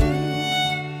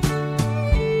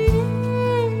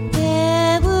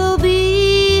 There will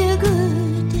be a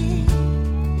good day,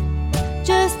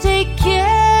 just take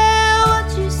care of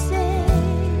what you say.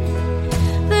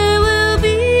 There will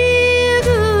be a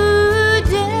good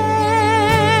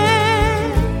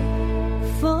day,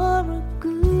 for a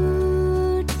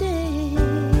good day.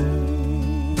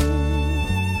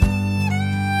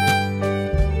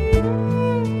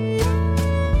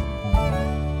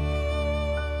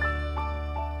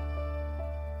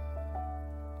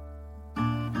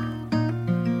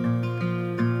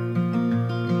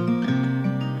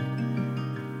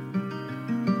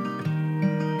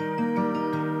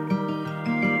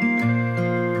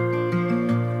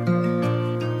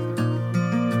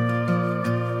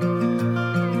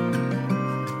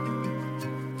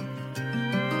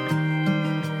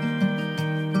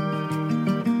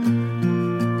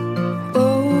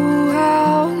 Oh,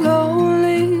 how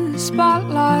lonely the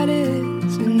spotlight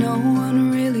is, and no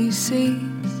one really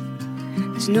sees.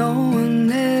 There's no one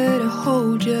there to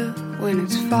hold you when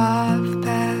it's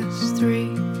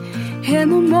 3:05 in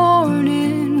the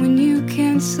morning, when you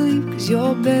can't sleep 'cause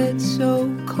your bed's so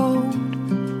cold.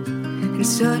 And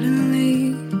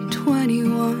suddenly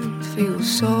 21 feels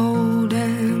so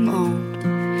damn old,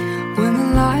 when the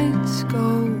lights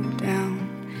go down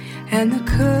and the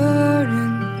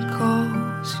curtain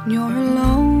calls and you're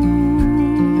alone.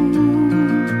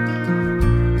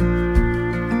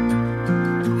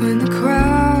 When the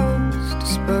crowds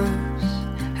disperse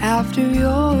after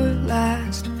your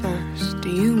last verse, do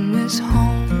you miss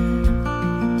home?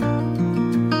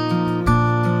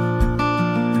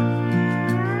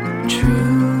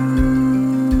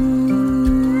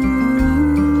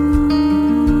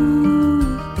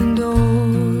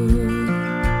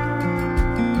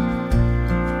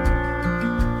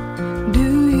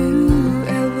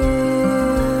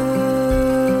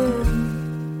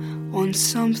 want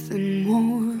something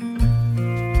more.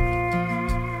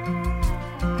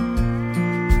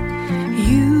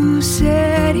 You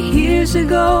said years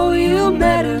ago you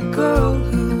met a girl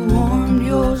who warmed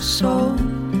your soul,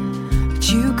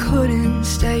 but you couldn't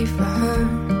stay for her,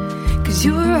 'cause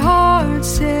your heart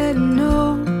said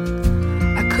no.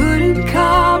 I couldn't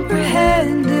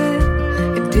comprehend it,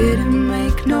 it didn't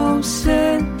make no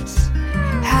sense.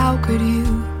 How could you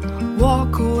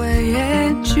walk away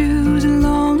and choose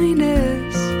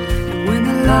loneliness? And when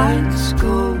the lights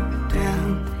go down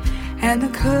and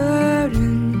the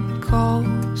curtain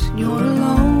calls and you're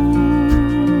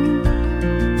alone,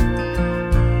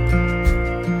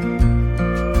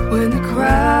 when the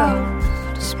crowds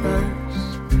disperse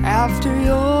after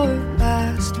your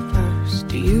last verse,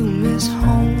 do you miss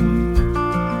home?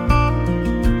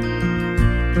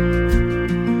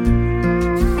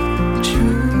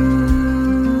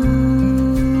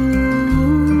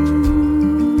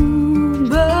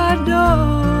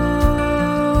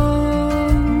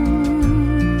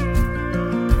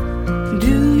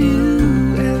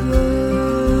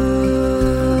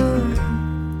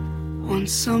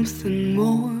 Something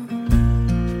more.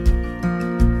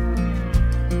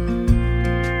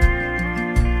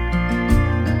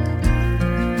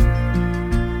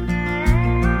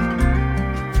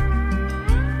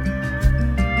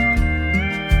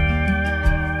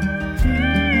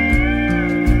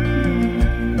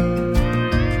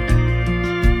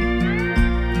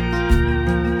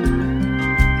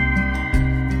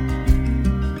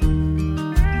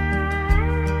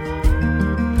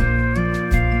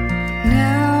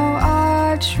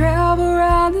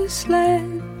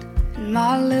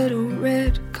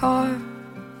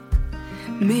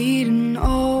 Meeting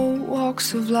all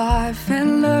walks of life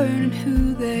and learning who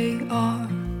they are,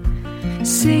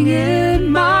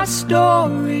 singing my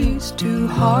stories to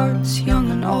hearts young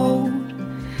and old.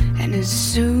 And as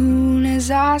soon as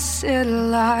I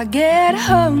settle, I get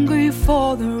hungry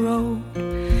for the road.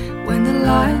 When the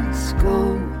lights go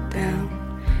down,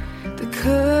 the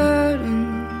curtain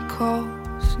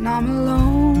calls and I'm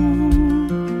alone.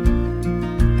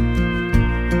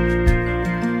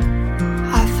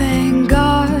 Thank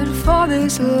God for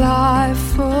this life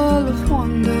full of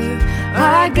wonder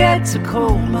I get to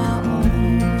call my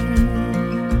own.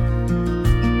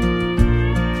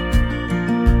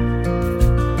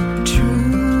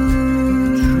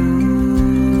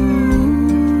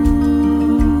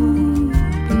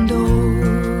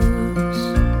 Troubadours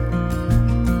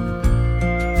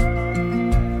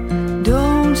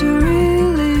don't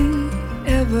really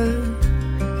ever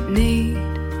need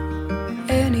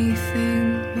anything.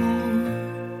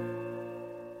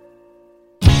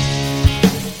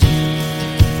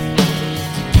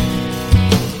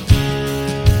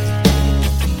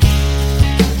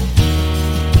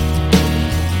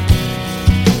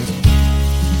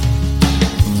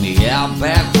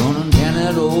 Back running down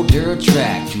that old dirt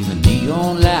track to the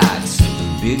neon lights of the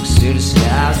big city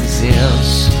skies that says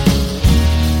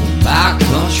my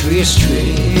country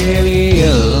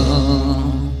Australia.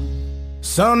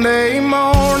 Sunday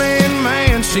morning,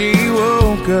 man, she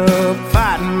woke up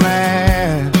fighting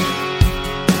mad,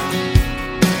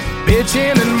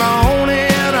 bitching and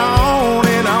moaning on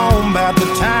and on about the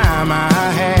time I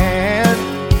had.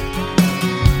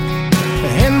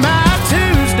 And by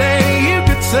Tuesday you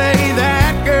could say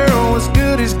that girl was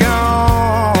good as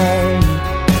gone.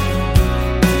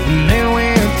 And then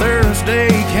when Thursday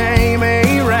came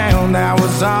around, I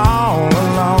was all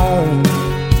alone.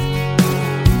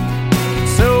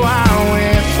 So I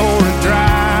went for a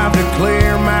drive to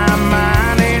clear my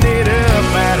mind. Ended up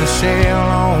at a Shell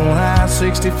on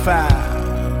I-65.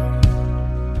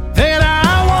 Then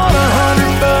I won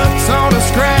 $100 on a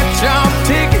scratch-off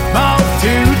ticket, bought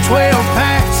 2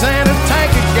 12-packs and a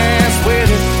tank of gas with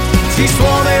it. She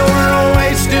swore they were a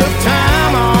waste of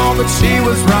time, all, but she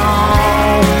was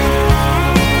wrong.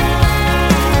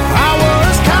 I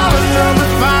was calling number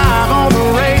 5 on the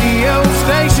radio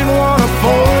station, won a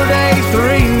 4-day,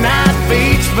 3-night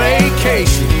beach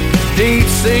vacation, deep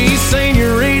sea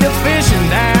senorita fishing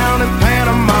down in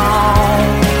Panama.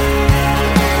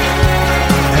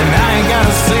 And I ain't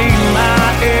gotta see my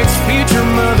ex-future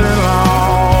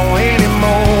mother-in-law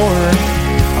anymore.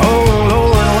 Oh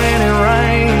Lord, when it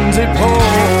rains it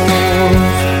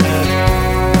pours.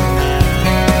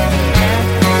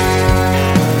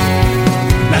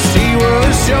 Now she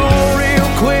was sure real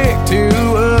quick to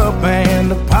up and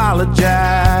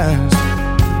apologize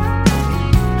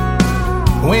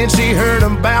when she heard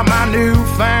about my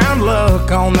newfound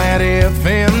luck on that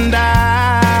FM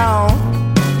dial.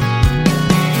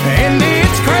 And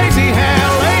it's crazy how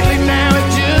lately now it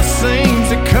just seems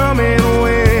to come in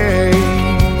waves.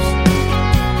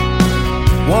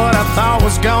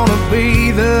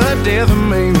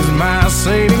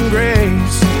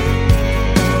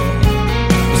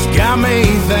 me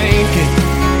thinking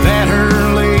that her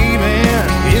leaving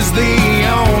is the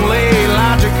only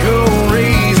logical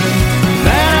reason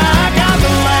that I got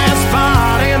the last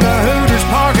spot in the Hooters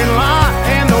parking lot,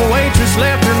 and the waitress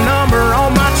left her number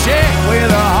on my check with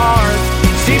a heart.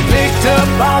 She picked up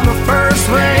on the first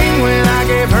ring when I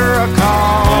gave her a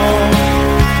call,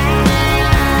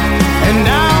 and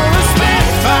I'll spent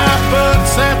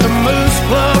 $5 at the Moose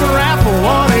Club raffle,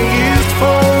 won a used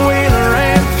four-wheeler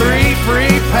and 3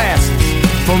 free passes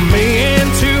for me and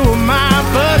 2 of my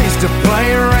buddies to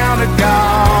play around a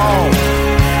golf.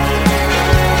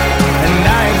 And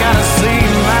I ain't gotta see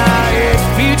my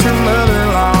ex-future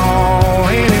mother-in-law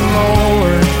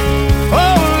anymore.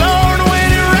 Oh Lord, when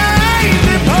it rains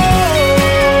it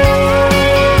pours,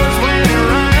 when it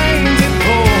rains it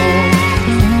pours.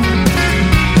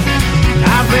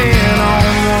 I've been on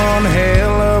one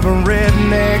hell of a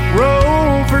redneck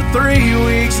road for 3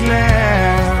 weeks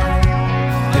now,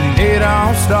 and it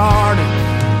all started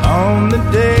on the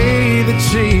day that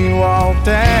she walked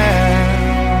out.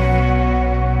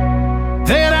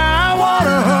 Then I won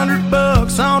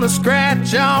 $100 on a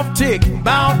scratch-off ticket,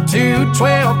 bought 2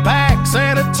 12-packs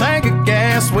and a tank of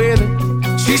gas with it.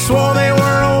 She swore they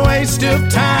were a waste of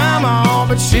time, all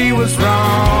but she was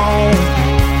wrong.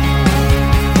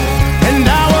 And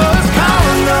I was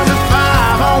calling number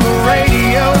 5 on the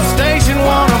radio station,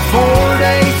 won a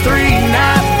 4-day,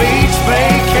 3-night beach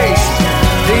vacation,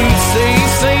 deep sea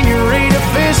senorita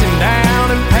fishing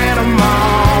down in Panama.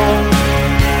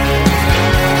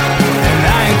 And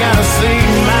I ain't gotta see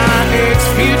my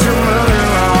ex-future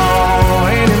mother-in-law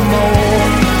anymore.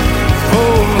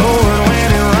 Oh Lord, when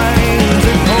it rains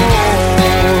it pours.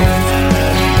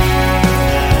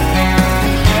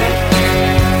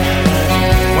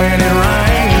 When it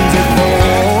rains it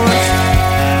pours.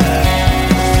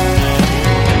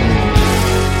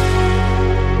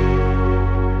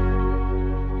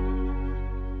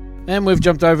 And we've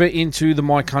jumped over into the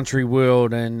My Country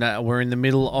world, and we're in the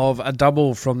middle of a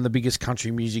double from the biggest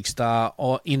country music star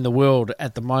in the world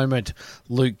at the moment,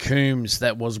 Luke Combs.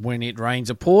 That was When It Rains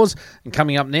It Pours. And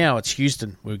coming up now, it's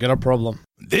Houston. We've got a problem.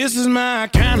 This is my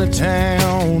kind of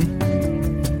town.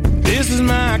 This is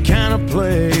my kind of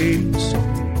place.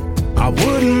 I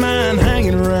wouldn't mind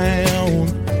hanging around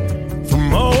for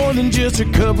more than just a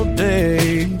couple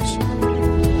days.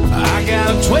 I got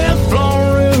a 12th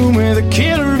floor room with a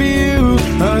killer view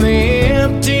of the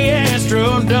empty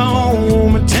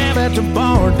Astrodome, a tab at the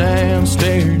bar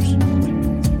downstairs.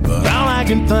 But all I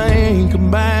can think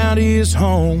about is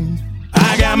home.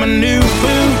 I got my new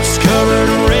boots covered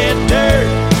in red dirt,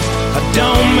 a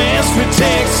Don't Mess with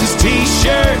Texas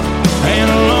t-shirt, and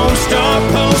a Lone Star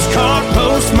postcard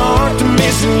postmarked to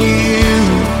missing you.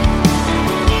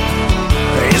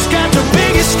 It's got the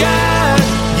biggest sky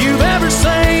you've ever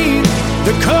seen,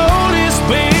 the coldest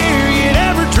beer you'd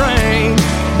ever drank,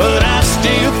 but I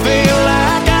still feel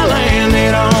like I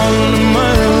landed on the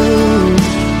moon,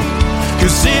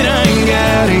 'cause it ain't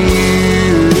got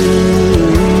you.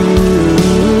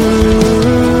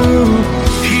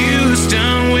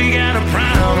 Houston, we got a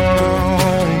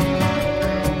problem.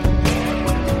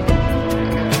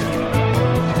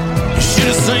 You should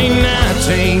have seen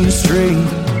 19th Street.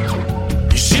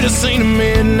 You should have seen a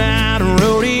midnight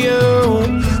rodeo,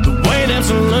 the way that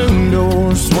saloon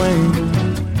doors swing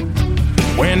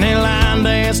when they line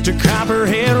dance to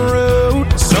Copperhead Road.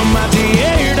 Some about the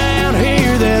air down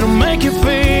here that'll make you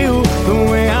feel the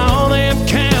way all them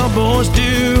cowboys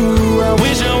do. I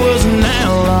wish I was an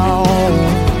outlaw,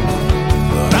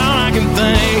 but all I can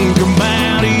think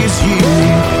about is you.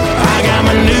 I got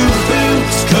my new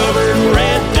boots covered in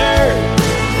red dirt,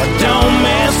 a Don't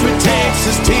Mess with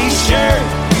Texas t-shirt,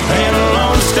 and a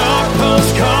Lone Star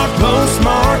postcard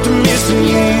postmarked to missing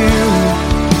you.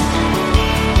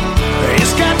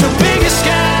 It's got the biggest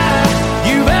sky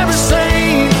you've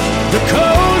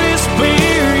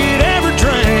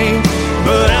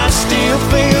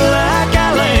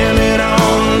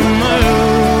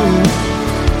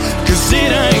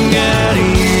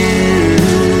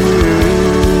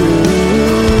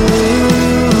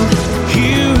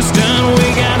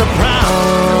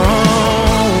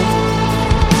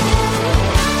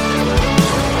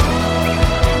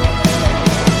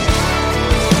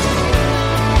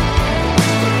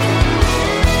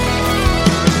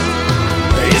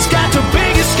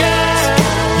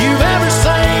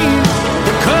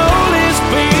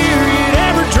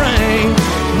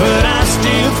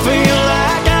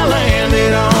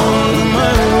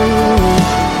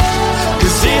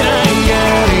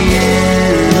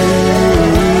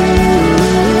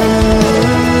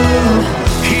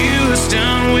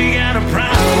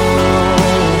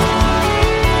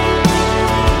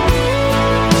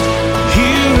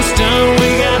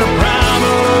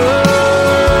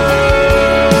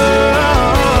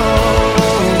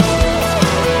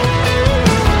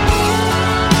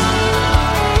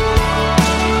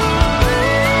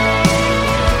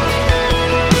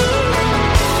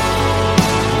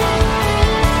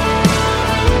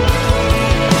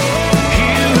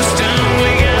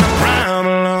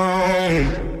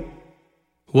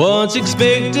What's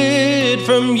expected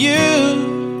from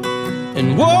you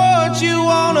and what you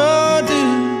wanna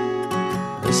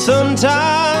do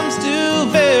sometimes do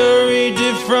very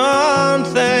different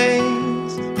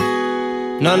things.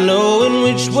 Not knowing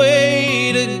which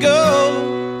way to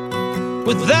go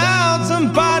without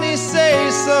somebody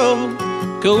say so.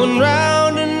 Going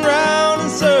round and round in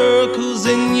circles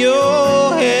in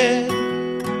your head.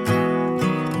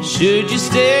 Should you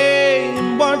stay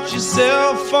and watch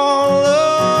yourself fall apart?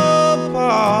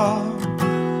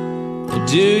 Or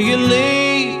do you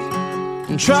leave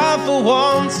and try for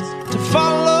once to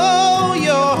follow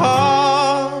your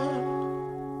heart?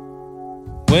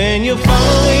 When you're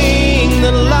following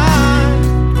the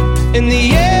line and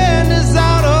the end is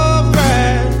out of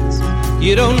grasp,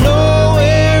 you don't know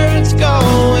where it's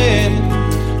going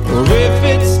or if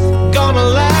it's gonna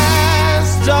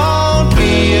last. Don't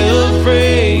be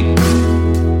afraid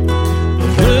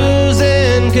of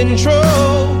losing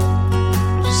control.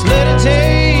 Just let it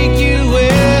take you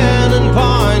in and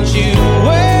point you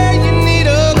where you need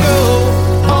to go.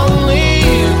 Only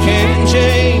you can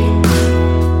change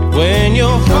when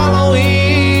you're following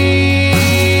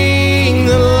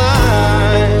the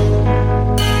line.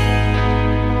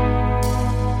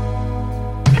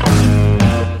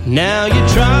 Now you're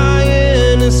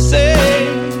trying to say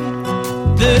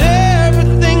that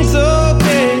everything's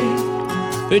okay,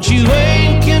 but you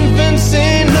ain't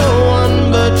convincing no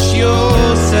one but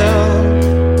yourself.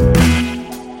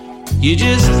 You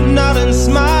just nod and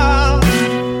smile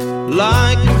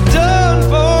like you've done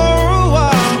for a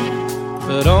while,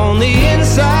 but on the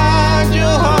inside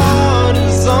your heart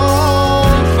is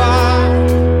on fire.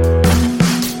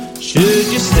 Should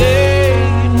you stay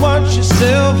and watch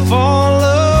yourself fall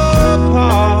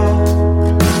apart?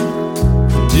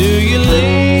 Do you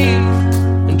leave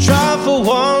and try for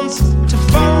once to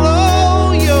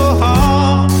follow your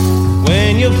heart?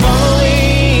 When you're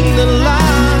following the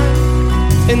line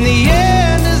and the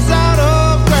end is out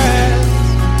of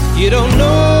grasp, you don't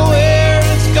know where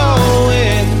it's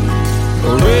going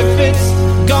or if it's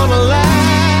gonna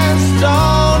last.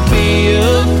 Don't be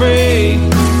afraid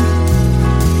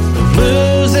of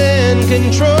losing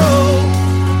control.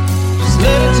 Just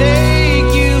let it take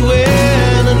you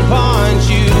in and point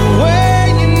you where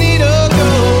you need to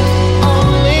go.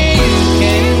 Only you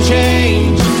can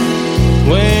change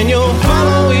when you're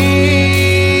following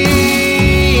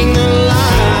the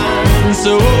line.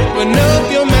 So open up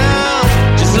your mouth,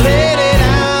 just let it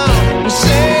out and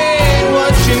say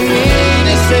what you need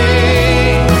to say.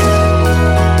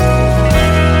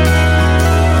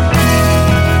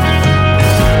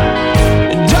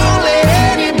 Don't let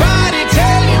anybody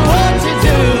tell you what to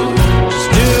do. Just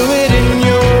do it in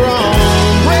your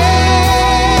own way.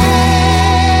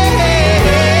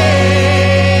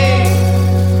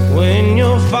 When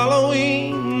you're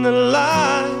following the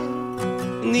line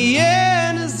and the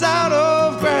end is out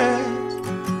of grasp,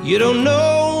 you don't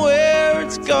know where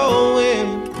it's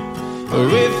going or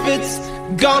if it's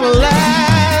gonna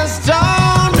last.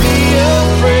 Don't be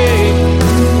afraid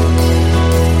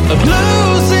of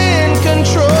losing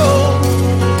control.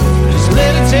 Just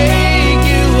let it take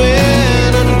you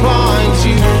in and point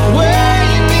you where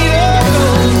you need to go.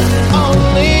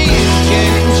 Only you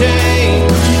can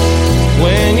change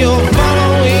when you're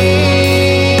following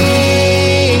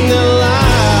the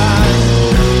line.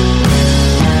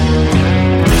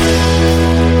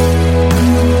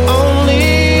 Only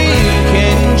you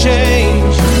can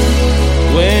change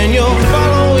when you're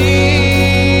following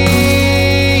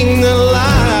the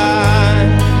line.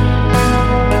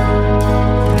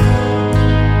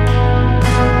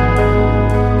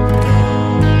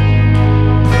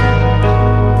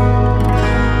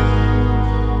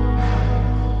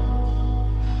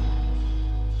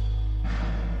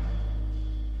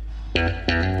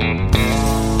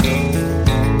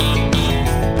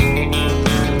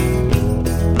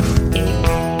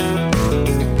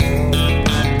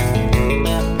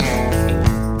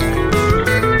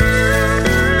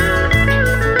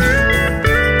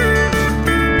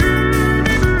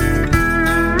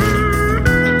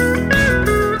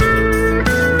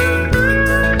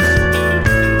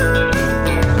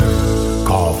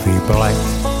 Coffee black,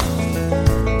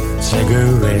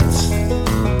 cigarettes,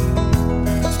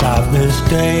 start this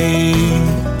day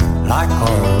like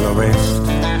all the rest.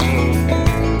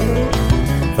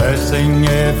 First thing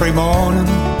every morning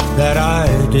that I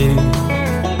do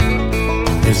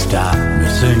is start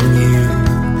missing you.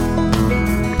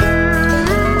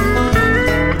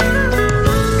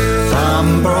 Some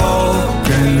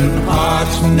broken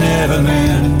hearts never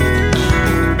mend.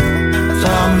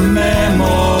 Some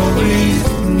memories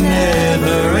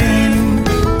never end.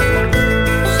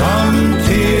 Some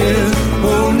tears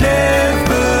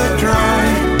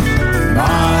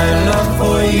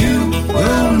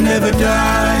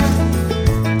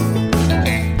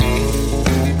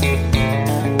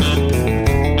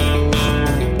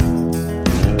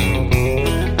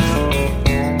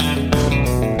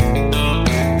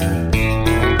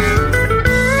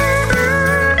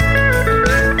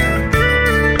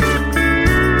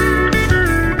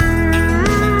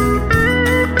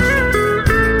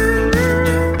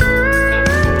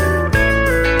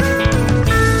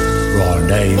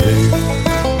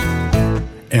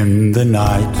in the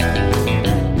night.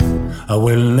 A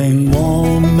willing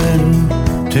woman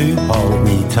to hold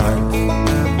me tight.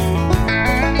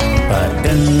 But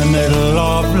in the middle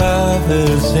of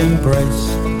lover's embrace,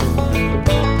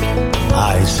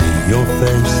 I see your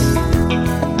face.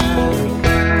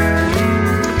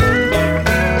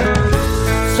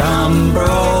 Some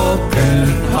broken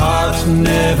hearts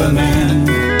never mend.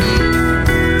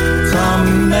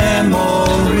 Some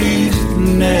memories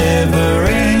never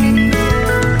end.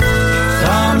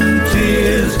 Some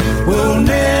tears will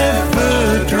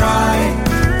never dry.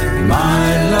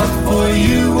 My love for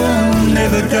you will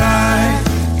never die.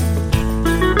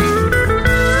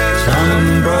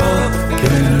 Some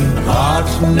broken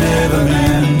hearts never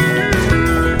mend.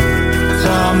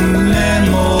 Some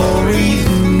memories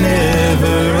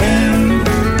never end.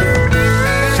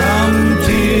 Some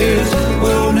tears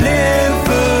will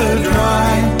never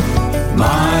dry.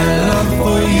 My love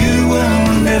for you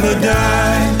will never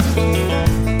die.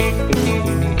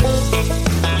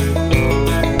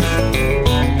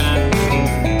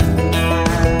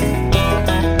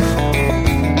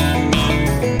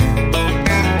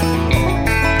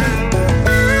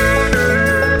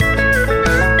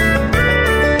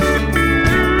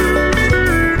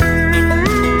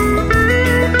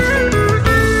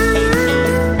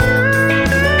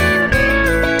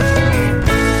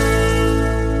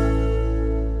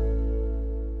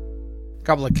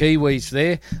 Couple of Kiwis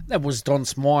there. That was Don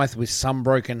Smythe with Some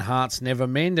Broken Hearts Never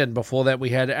Mend, and before that we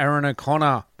had Arun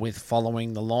O'Connor with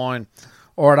Following the Line.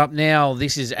 All right, up now,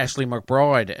 this is Ashley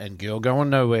McBryde and Girl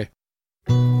Going Nowhere.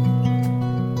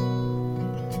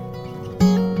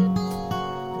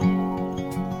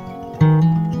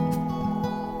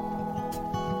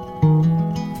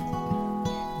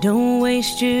 Don't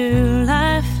waste your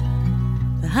life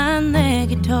behind that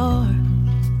guitar.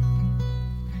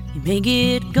 You may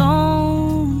get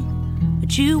gone,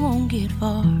 but you won't get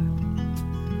far. You're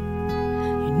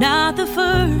not the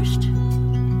first,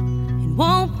 it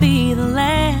won't be the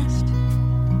last.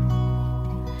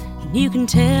 And you can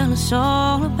tell us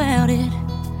all about it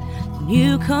when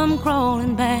you come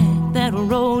crawling back. That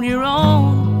road you're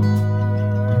on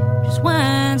just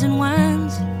winds and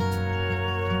winds.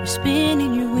 You're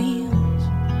spinning your wheels,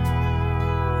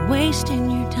 wasting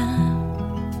your time.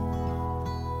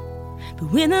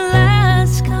 But when the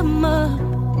lights come up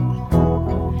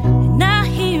and I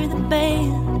hear the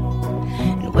band,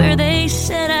 and where they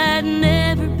said I'd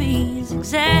never be is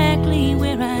exactly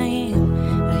where I am.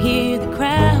 I hear the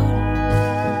crowd,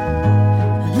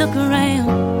 I look around,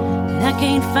 and I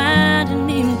can't find an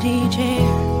empty chair.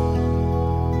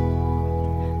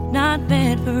 Not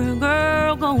bad for a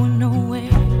girl going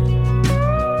nowhere.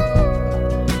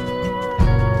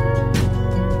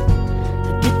 I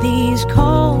get these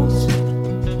calls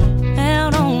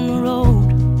out on the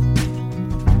road.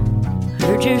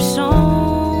 Heard your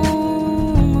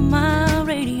song on my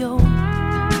radio.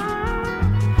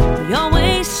 You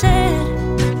always said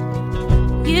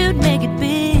you'd make it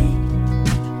big,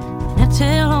 and I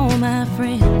tell all my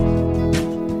friends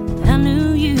that I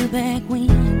knew you back when.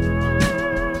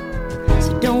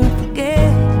 So don't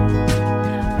forget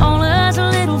all us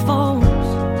little folks.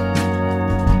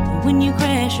 When you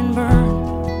crash and burn,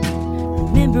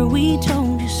 remember we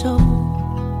told you so.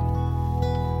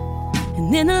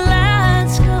 And then the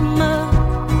lights come up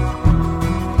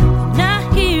and I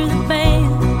hear the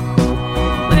band,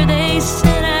 where they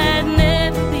said I'd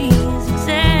never be is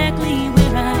exactly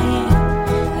where I am.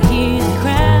 I hear the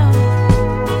crowd,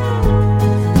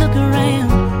 I look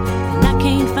around, and I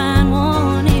can't find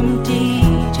one empty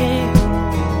chair.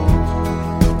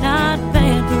 Not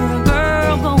bad for a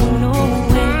girl going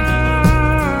nowhere.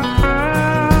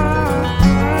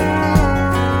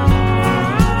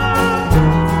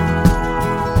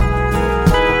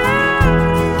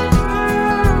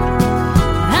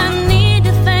 I need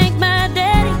to thank my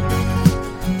daddy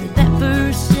for that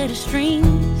first set of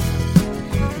strings,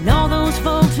 and all those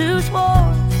folks who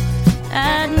swore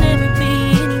I'd never be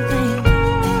anything.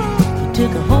 You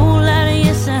took a whole lot of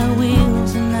yes I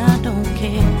wills, and I don't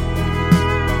care.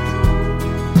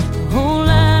 A whole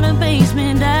lot of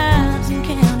basement dives and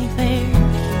county fairs.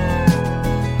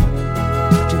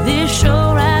 To this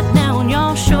show right now, and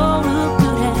y'all sure look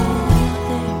good out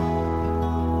there.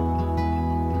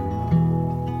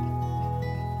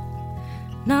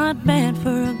 Not bad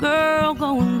for a girl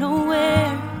going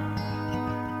nowhere.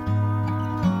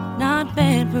 Not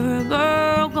bad for a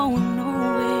girl going nowhere.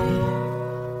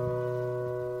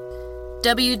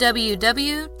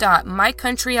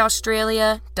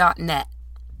 www.mycountryaustralia.net.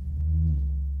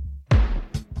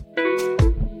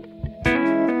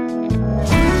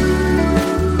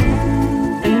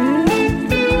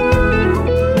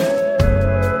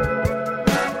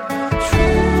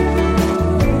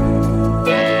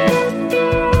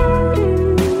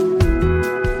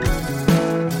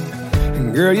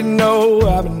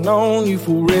 known you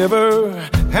forever.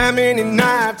 How many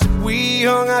nights have we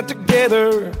hung out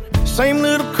together? Same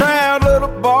little crowd,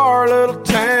 little bar, little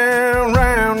town,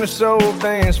 round this old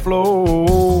dance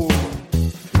floor.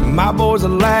 My boys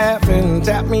are laughing,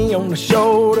 tap me on the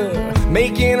shoulder,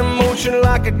 making a motion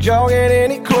like a jaw get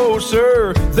any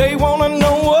closer. They wanna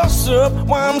know what's up,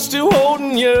 why I'm still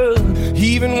holding you,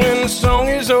 even when the song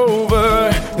is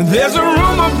over. There's a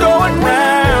rumor going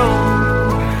round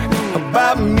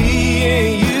about me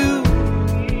and you,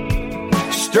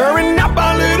 stirring up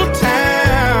our little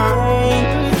town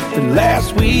the last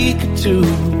week or two.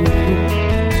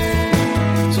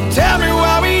 So tell me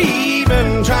why we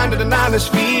even trying to deny this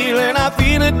feeling. I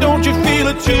feel it, don't you feel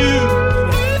it too?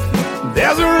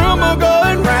 There's a rumor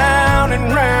going round and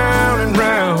round and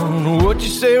round. What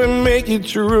you say we make it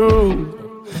true?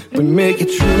 We make it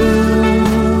true.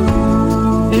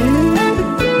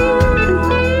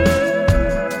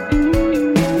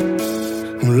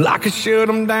 I could shut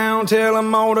them down, tell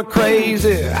them all the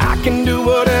crazy. I can do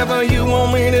whatever you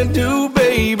want me to do,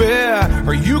 baby.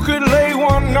 Or you could lay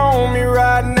one on me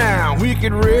right now. We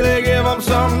could really give them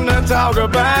something to talk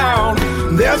about.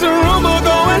 There's a rumor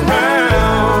going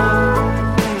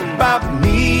round about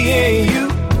me and you,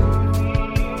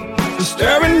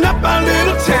 stirring up our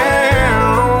little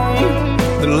town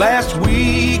the last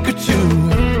week or two.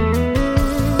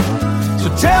 So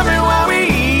tell me why we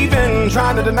even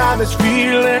trying to deny this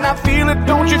feeling. I feel it,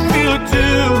 don't you feel it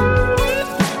too?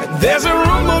 There's a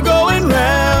rumor going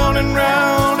round and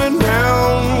round and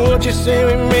round. What you say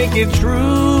we make it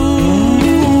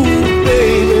true,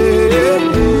 baby?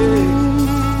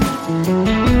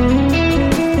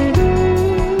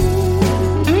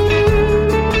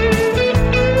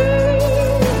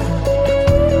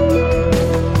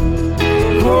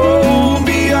 Oh,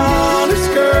 be honest,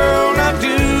 girl. Now,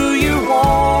 do you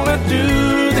wanna do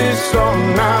this or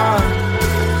not?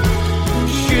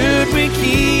 Should we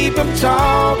keep them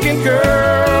talking,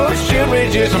 girl, or should we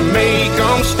just make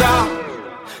them stop?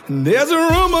 And there's a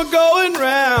rumor going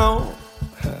round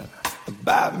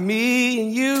about me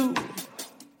and you,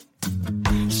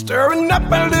 stirring up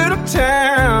a little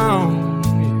town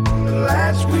the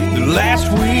last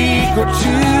week or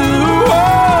two.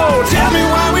 Oh, tell me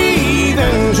why we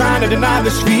even trying to deny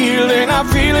this feeling. I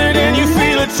feel it and you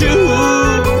feel it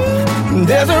too.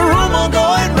 There's a rumor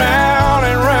going round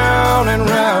and round and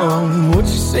round. What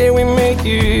you say we make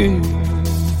it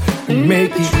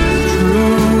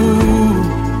true?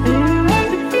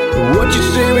 What you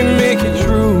say we make it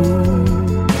true?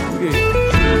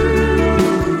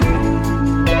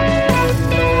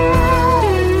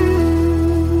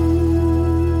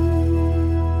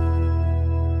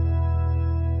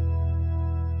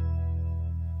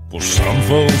 Well, some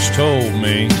folks told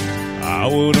me I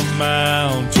would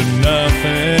amount to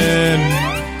nothing.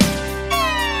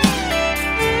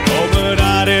 Oh, but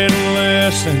I didn't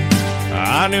listen.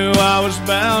 I knew I was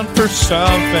bound for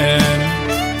something.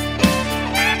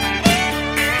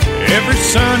 Every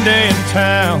Sunday in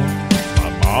town, my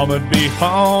mom would be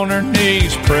on her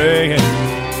knees praying,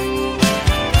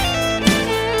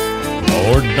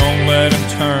 Lord, don't let him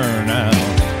turn out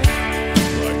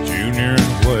like Junior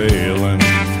and Waylon.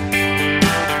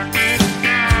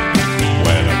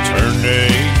 When I turned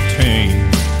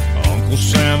 18, Uncle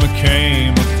Sam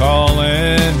came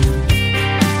a-calling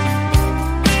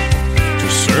to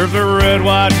serve the red,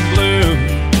 white, and blue.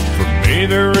 For me,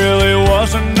 there really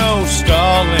wasn't no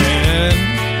stalling.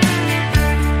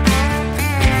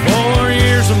 4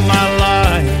 years of my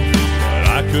life, but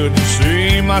I couldn't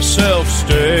see myself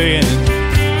staying.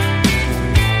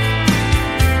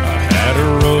 I had a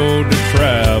road to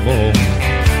travel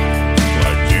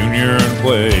like Junior and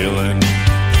Waylon.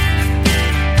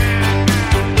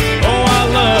 Oh, I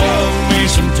love me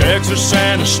some Texas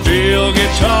and a steel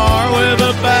guitar with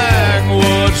a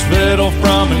backwoods fiddle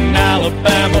from an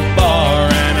Alabama bar,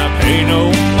 and I pay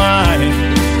no mind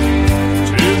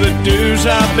to the dues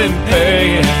I've been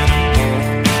paying.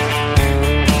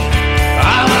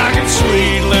 I like it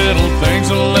sweet little things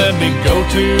that let me go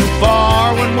too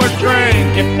far. When we're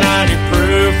drinking 90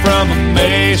 proof from a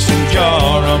mason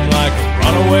jar, I'm like a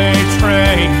runaway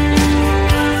train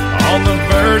on the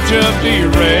verge of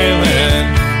derailing.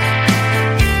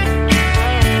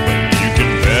 But you can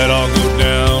bet I'll go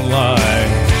down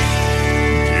like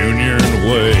Junior and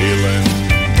Waylon.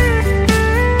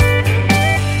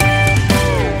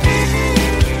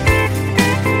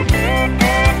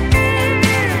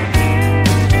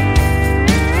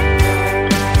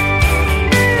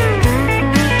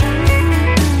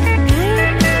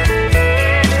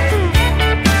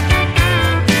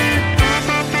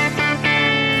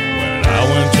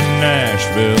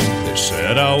 They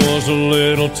said a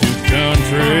little too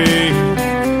country.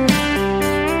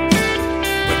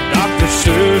 But Dr.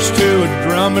 Seuss to a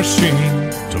drum machine,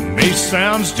 to me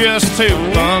sounds just too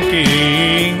funky.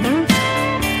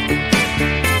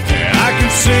 Yeah, I can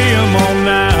see them all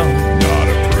now, not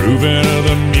approving of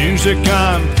the music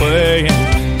I'm playing.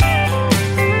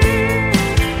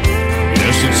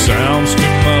 Yes, it sounds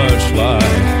too much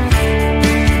like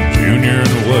Junior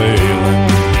and Waylon.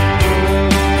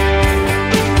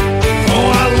 Oh,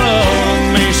 I love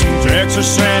me some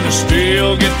Texas and a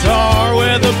steel guitar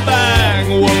with a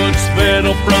backwoods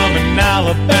fiddle from an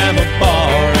Alabama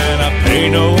bar, and I pay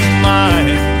no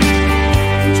mind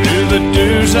to the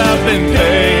dues I've been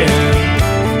paying.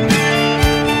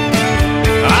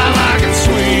 I like it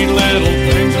sweet little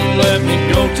things that let me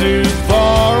go too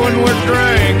far when we're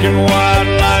drinking white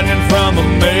lightning from a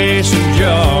mason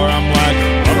jar. I'm like a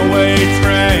runaway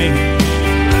train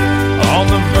on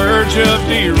the verge of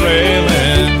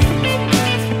derailing.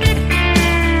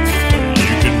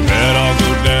 You can bet I'll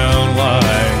go down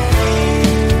like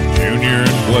Junior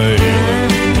and Waylon.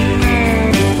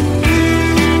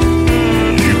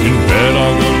 You can bet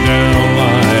I'll go down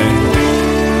like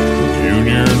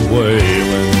Junior and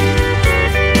Waylon.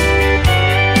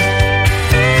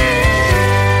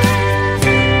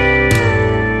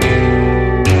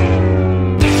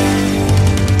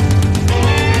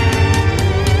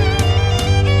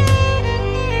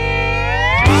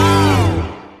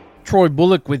 Troy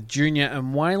Bullock with Junior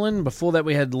and Waylon. Before that,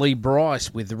 we had Lee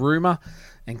Brice with Rumour.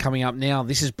 And coming up now,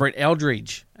 this is Brett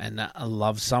Eldridge and I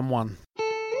Love Someone.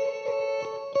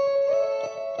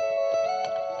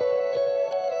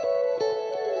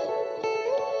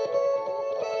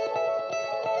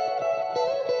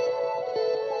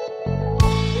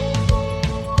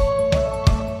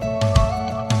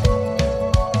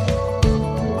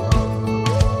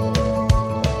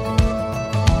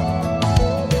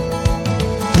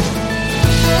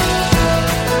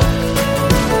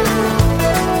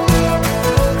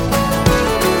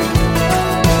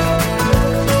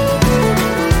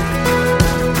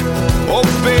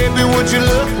 Would you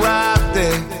look right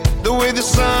there? The way the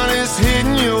sun is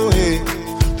hitting your head,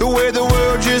 the way the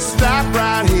world just stopped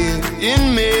right here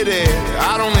in midair.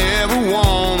 I don't ever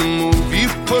wanna move. You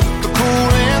put the cool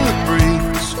in the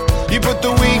breeze, you put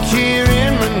the weak here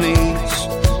in my knees.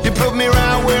 You put me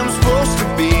right where I'm supposed to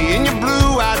be in your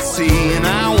blue-eyed sea, and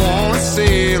I wanna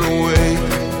sail away.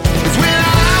 'Cause when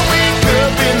I wake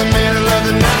up in the middle of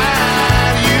the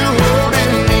night, you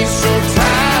holding me so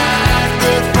tight,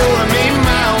 good for me,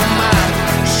 my oh my.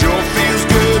 Sure feels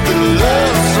good to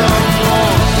love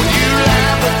someone. When you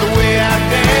laugh at the way I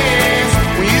dance,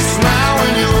 when you smile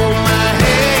when you hold my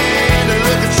hand, I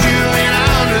look at you and I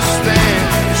understand.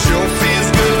 It sure feels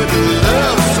good to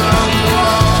love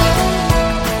someone.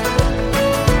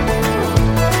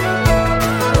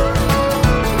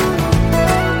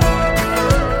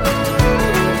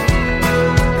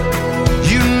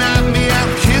 You knock me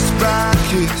out kiss by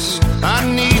kiss. I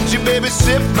need you, baby,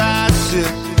 sip by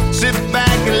sip. Sit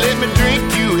back and let me drink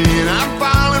you in. I'm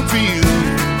falling for you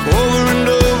over and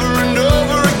over and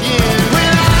over again.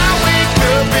 When I wake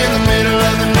up in the middle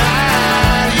of the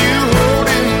night, you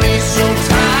holding me so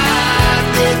tight,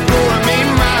 good for me,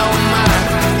 my oh my.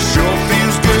 Sure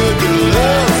feels good to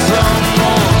love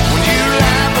someone. When you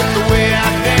laugh at the way I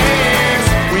dance,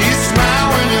 when you smile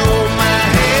when you hold my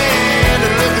hand, I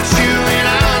look at you and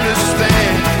I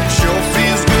understand. Sure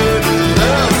feels good to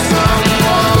love someone.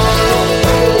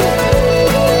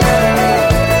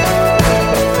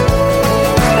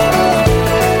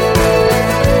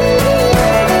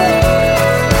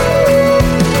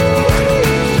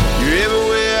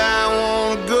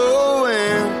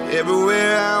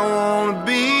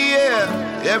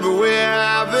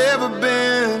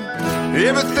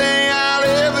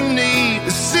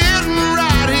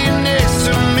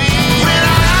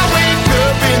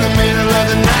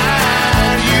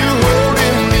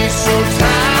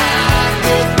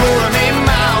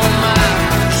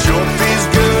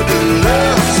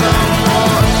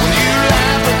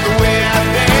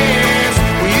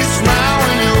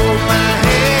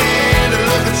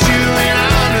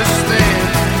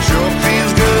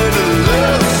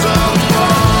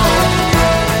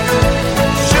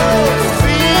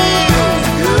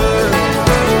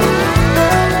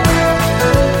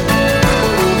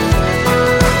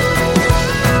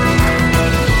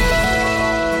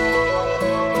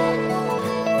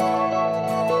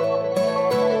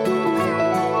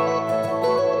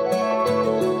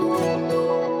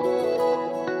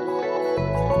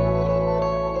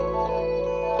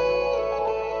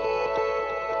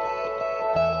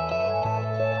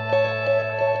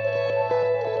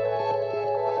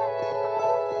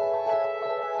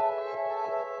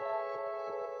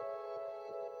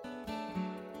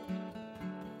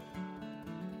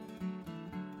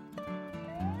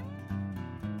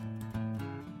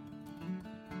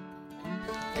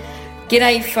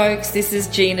 G'day folks, this is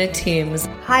Gina Timms.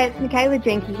 Hi, it's Michaela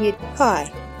Jenke here.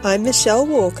 Hi, I'm Michelle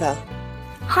Walker.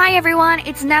 Hi everyone,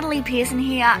 it's Natalie Pearson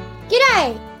here.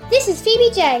 G'day, this is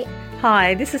Phoebe J.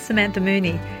 Hi, this is Samantha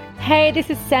Mooney. Hey, this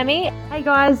is Sammy. Hey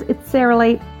guys, it's Sarah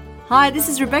Lee. Hi, this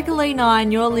is Rebecca Lee Nye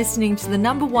and you're listening to the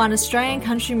 #1 Australian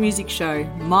country music show,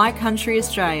 My Country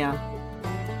Australia.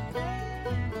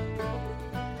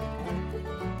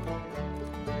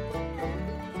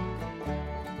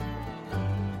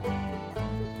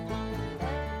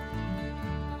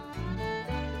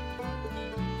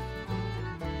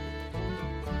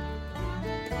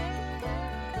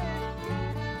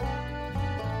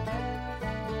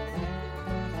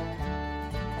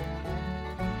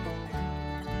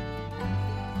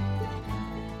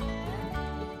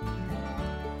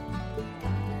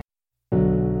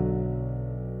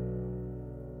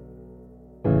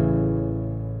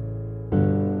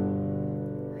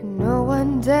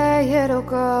 One day it'll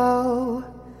go,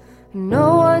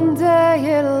 no one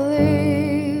day it'll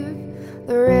leave.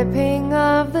 The ripping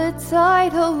of the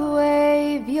tidal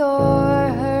wave, your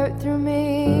hurt through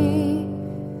me.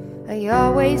 I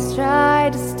always try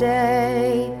to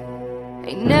stay,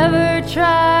 I never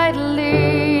try to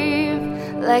leave.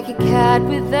 Like a cat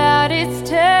without its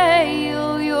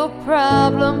tail, your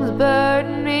problems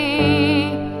burden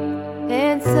me.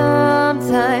 And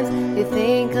sometimes you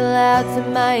think aloud to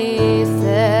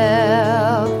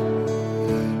myself,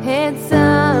 and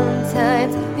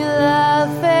sometimes your love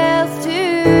fails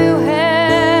to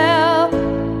help.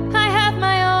 I have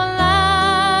my own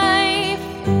life,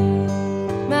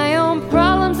 my own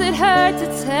problems that hurt to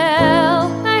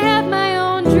tell. I have my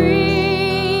own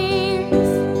dreams,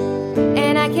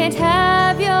 and I can't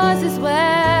have yours as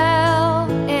well.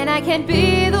 And I can't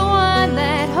be the one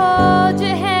that holds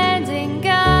your hand and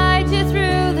guide you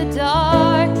through the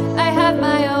dark. I have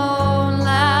my own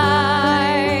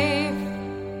life.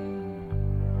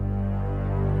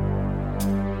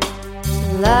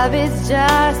 Love is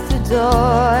just a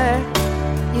door,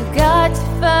 you've got to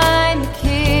find the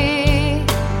key.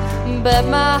 But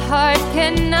my heart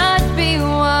cannot be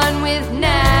one with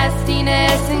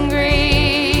nastiness and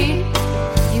greed.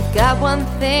 You've got one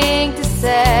thing to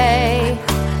say,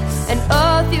 an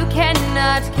oath you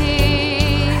cannot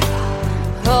keep.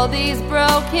 All these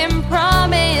broken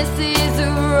promises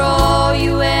are all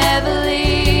you ever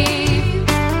leave.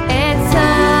 And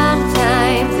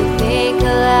sometimes I think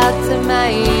aloud to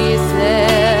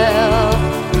myself,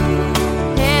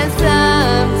 and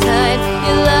sometimes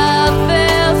your love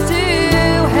fails to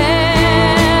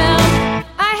help.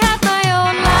 I have my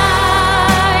own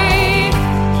life,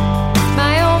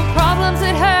 my own problems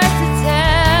that hurt to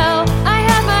tell. I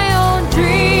have my own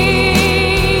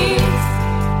dreams,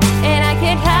 and I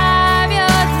can't have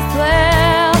yours as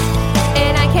well.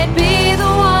 And I can't be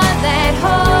the one that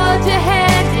holds your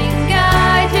hand and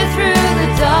guides you through the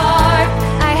dark.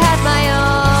 I have my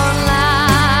own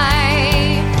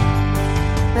life.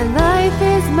 My life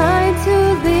is mine to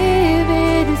live,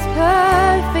 it is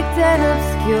perfect and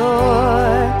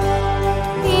obscure.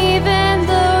 Even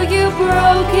though you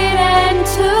broke it and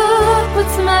took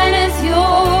what's mine as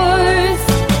yours,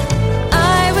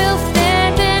 I will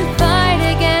stand and fight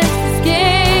against this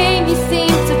game you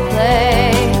seem to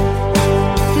play.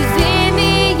 'Cause in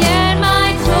the end my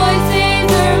choices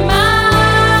are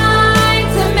mine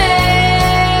to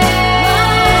make.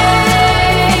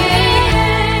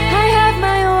 I have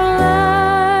my own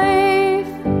life,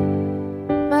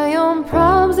 my own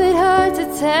problems that hurt to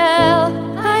tell.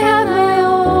 I have my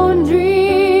own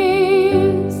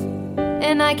dreams,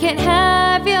 and I can't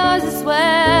have yours as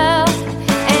well.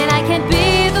 And I can't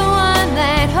be the one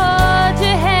that holds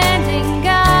your hand and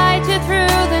guides you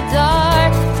through the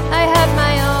dark. I have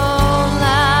my own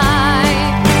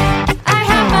life, I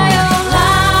have my own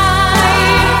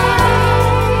life,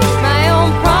 my own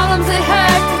problems that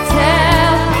hurt to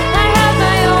tell. I have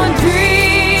my own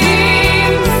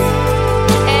dreams,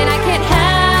 and I can't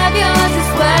have yours as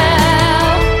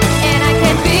well. And I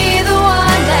can't be the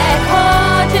one that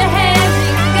holds your hand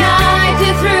and guides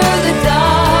you through the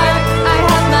dark. I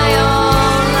have my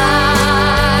own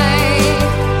life.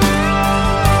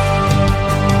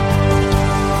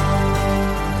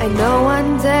 I know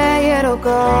one day it'll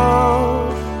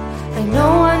go, I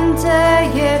know one day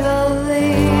it'll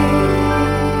leave.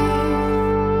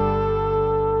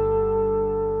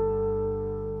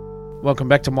 Welcome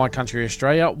back to My Country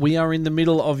Australia. We are in the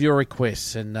middle of your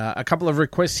requests, and a couple of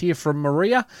requests here from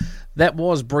Maria. That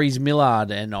was Brice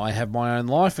Millard, and I Have My Own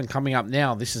Life. And coming up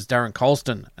now, this is Darren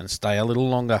Colston, and Stay a Little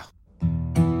Longer.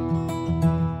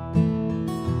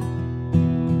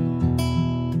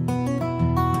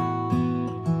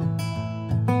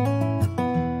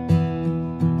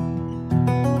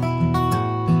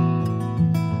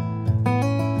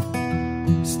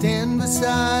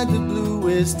 beside the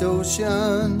bluest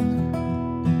ocean.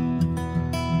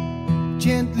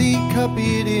 Gently cup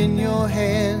it in your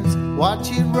hands,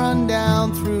 watch it run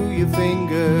down through your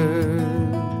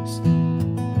fingers,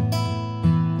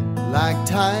 like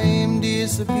time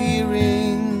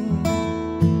disappearing.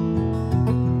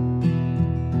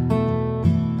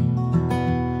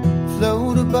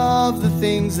 Float above the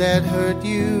things that hurt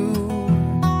you,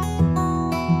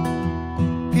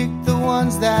 pick the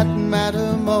ones that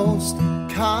matter most,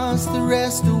 cast the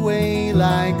rest away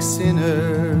like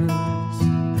sinners.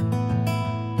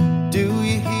 Do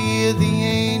you hear the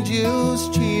angels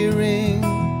cheering?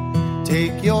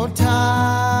 Take your time,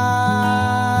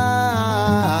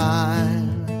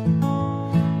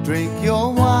 drink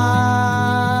your wine,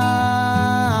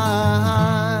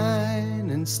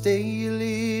 and stay a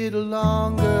little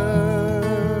longer,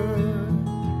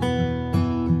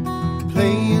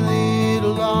 play a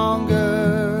little longer.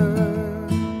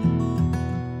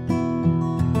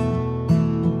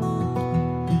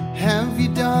 Have you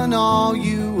done all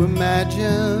you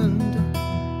imagined?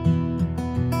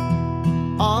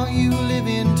 Are you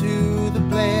living to the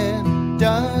plan?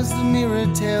 Does the mirror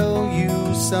tell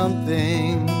you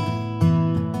something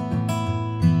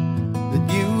that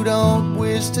you don't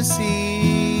wish to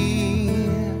see?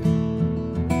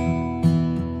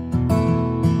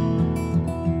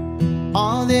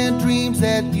 Are there dreams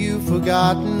that you've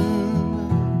forgotten?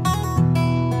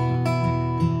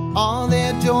 Are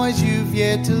there joys you've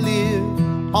yet to live?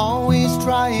 Always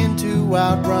trying to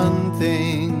outrun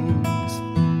things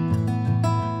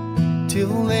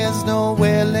till there's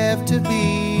nowhere left to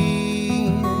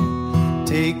be.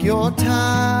 Take your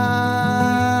time,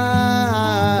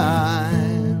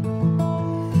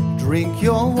 drink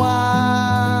your wine,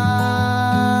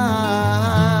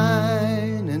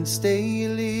 and stay a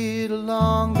little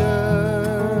longer,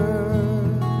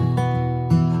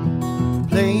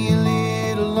 play a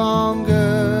little longer.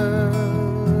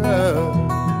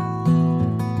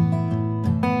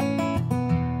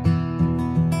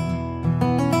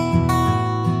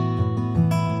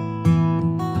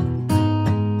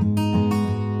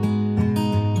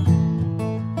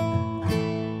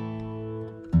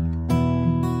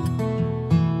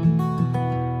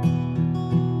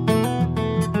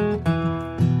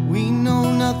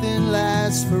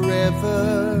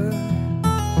 Forever,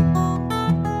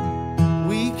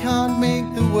 we can't make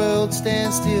the world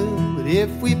stand still, but if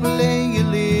we play a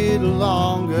little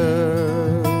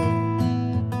longer,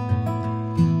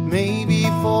 maybe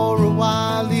for a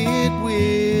while it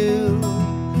will.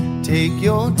 Take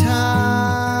your time,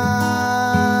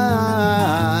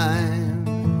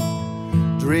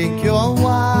 drink your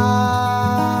wine,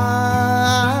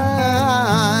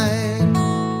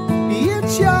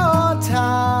 it's your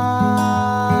time,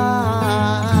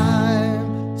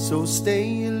 so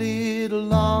stay a little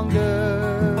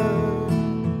longer,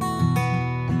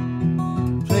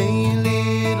 play a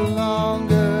little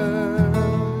longer,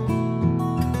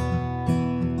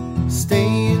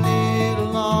 stay a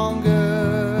little longer.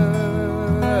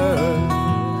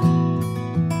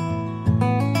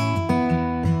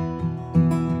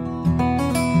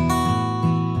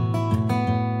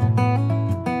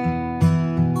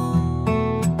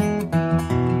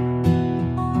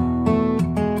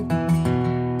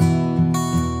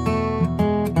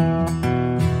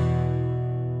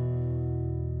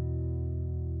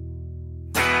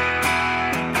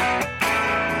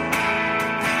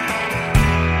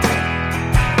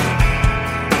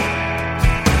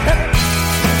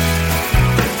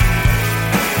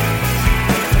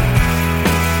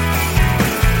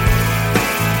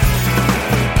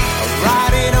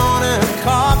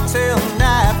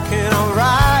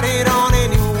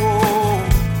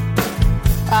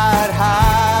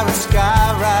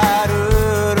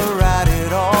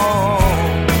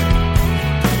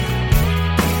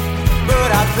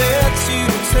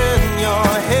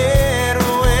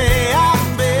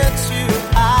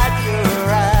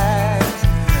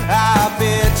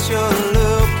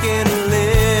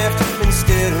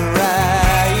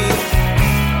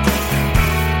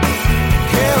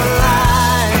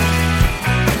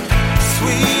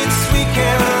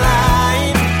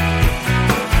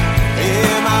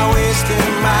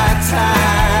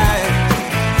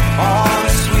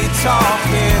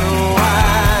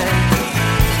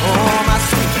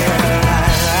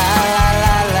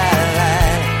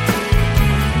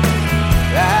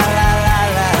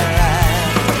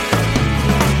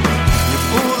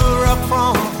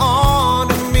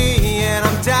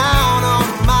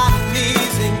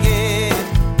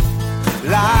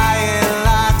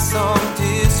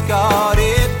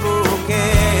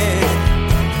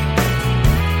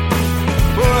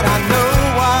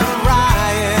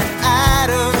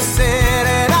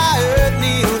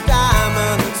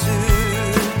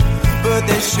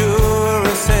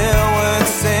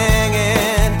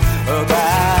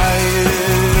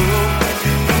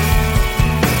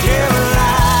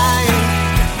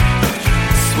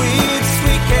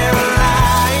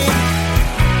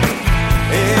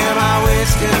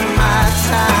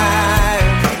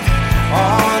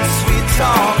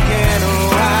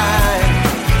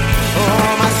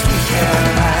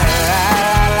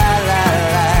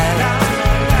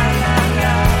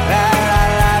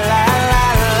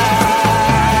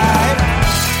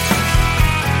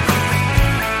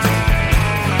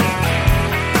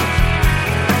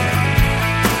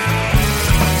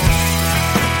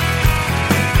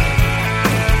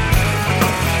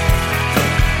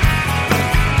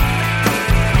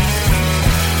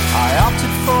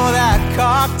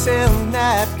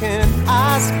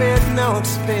 I spent no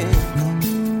expense.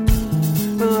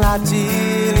 Well, I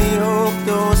really hope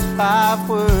those 5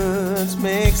 words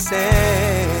make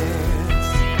sense.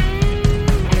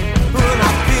 When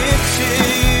I picture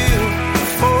you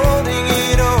folding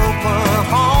it open,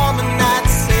 humming that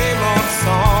same old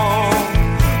song,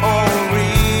 or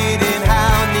reading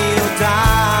how Neil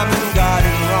Diamond got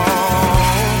it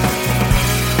wrong.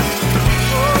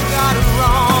 Oh, got it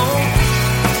wrong.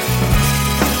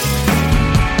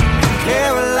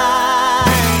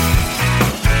 Caroline,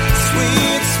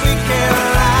 sweet, sweet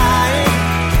Caroline,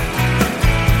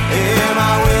 am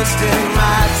I wasting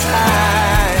my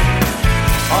time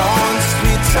on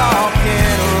sweet talk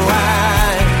and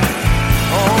wine?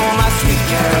 Oh, my sweet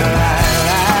Caroline,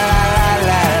 la la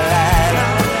la la la la la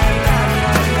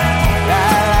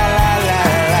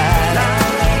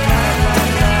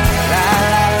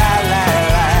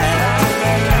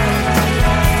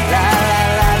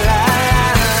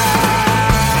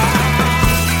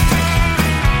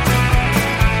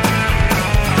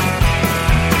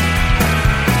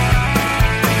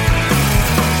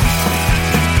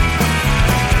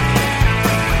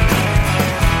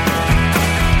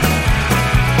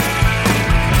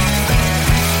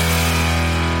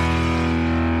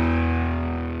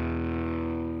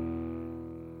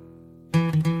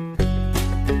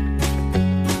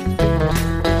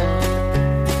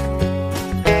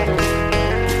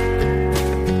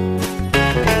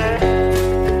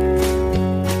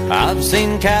I've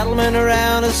seen cattlemen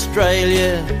around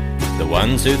Australia, the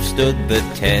ones who've stood the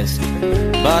test.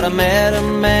 But I met a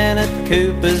man at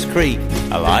Cooper's Creek,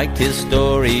 I liked his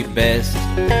story best.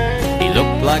 He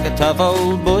looked like a tough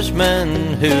old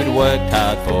bushman who'd worked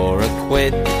hard for a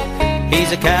quid.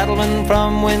 He's a cattleman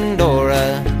from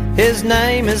Windora, his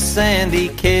name is Sandy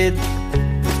Kid.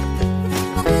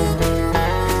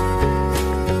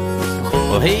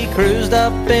 Well, he cruised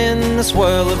up in the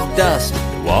swirl of dust,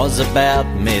 it was about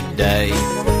midday.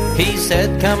 He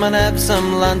said, come and have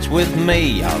some lunch with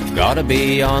me, I've got to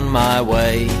be on my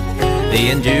way. The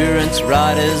endurance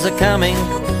riders are coming,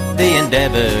 the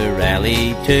Endeavour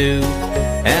rally too,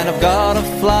 and I've got to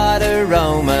fly to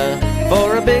Roma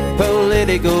for a big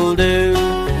political do.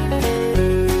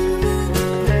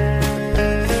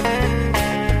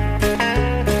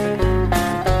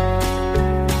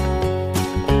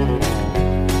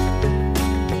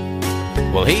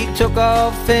 Well, he took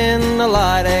off in a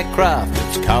light aircraft,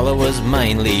 its colour was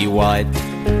mainly white.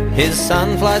 His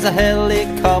son flies a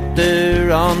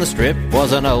helicopter, on the strip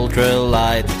was an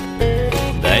ultralight.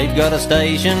 They'd got a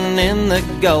station in the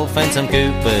Gulf and some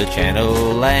Cooper Channel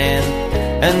land,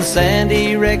 and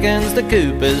Sandy reckons the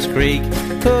Cooper's Creek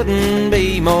couldn't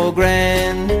be more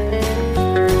grand.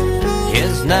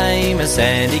 His name is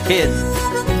Sandy Kid,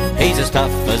 he's as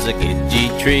tough as a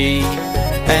gidgee tree,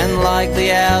 and like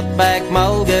the outback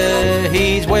mulga,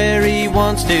 he's where he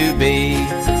wants to be.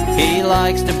 He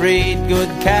likes to breed good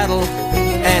cattle,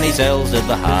 and he sells at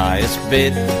the highest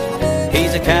bid.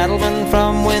 He's a cattleman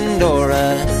from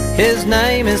Windora, his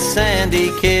name is Sandy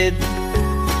Kid.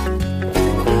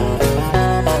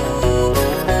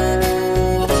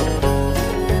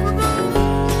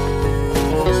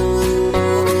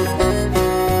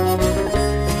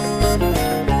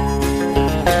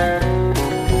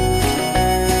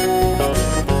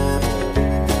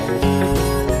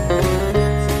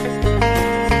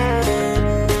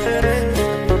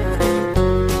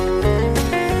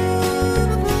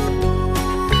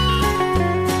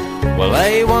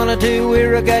 They wanted to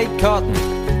irrigate cotton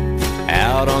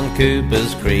out on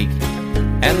Cooper's Creek,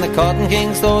 and the Cotton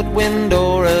Kings thought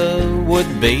Windora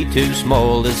would be too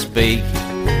small to speak.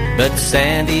 But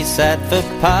Sandy sat for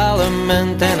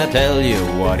Parliament, and I tell you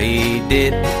what he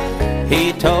did.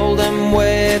 He told them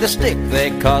where to stick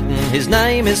their cotton, his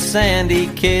name is Sandy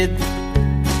Kid.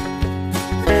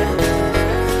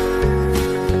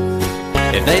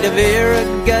 If they'd have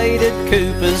irrigated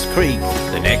Cooper's Creek,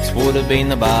 the next would have been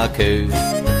the Barcoo,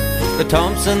 the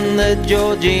Thompson, the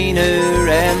Georgina,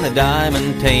 and the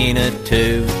Diamantina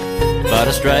too. But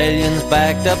Australians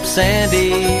backed up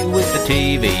Sandy with the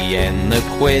TV and the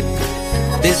quid.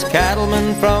 This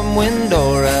cattleman from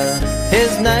Windora,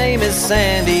 his name is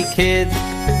Sandy Kid.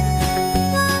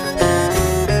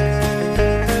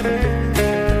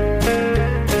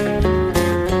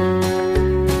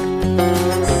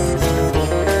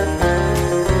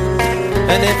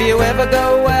 And if you ever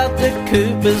go out to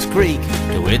Cooper's Creek,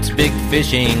 to its big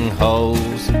fishing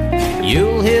holes,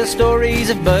 you'll hear stories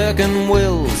of Burke and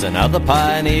Wills and other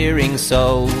pioneering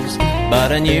souls.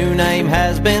 But a new name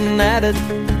has been added,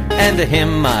 and to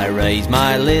him I raise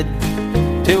my lid.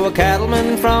 To a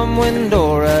cattleman from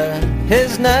Windora,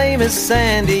 his name is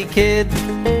Sandy Kid.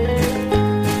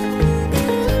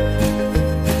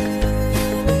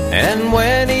 And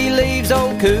when he leaves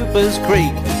old Cooper's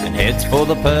Creek and heads for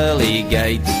the pearly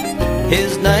gates,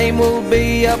 his name will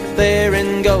be up there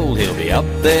in gold, he'll be up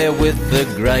there with the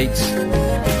greats.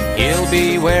 He'll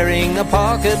be wearing a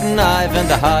pocket knife and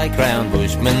a high-crowned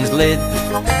bushman's lid.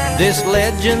 This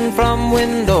legend from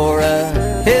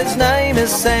Windora, his name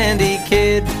is Sandy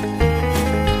Kid.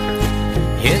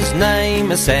 His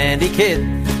name is Sandy Kid.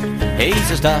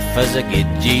 He's as tough as a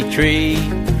gidgee tree,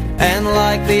 and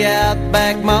like the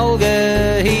outback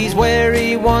mulga, he's where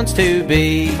he wants to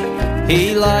be.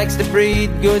 He likes to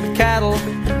breed good cattle,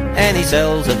 and he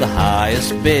sells at the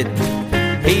highest bid.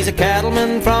 He's a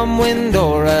cattleman from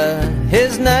Windora,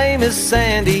 his name is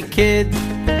Sandy Kid.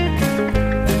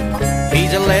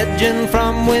 He's a legend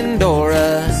from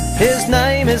Windora, his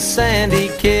name is Sandy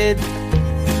Kid.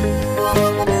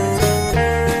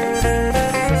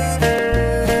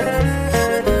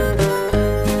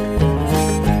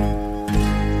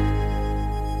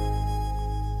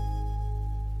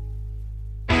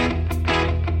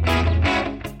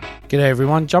 G'day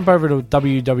everyone, jump over to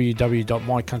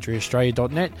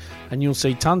www.mycountryaustralia.net and you'll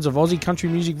see tons of Aussie country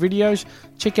music videos.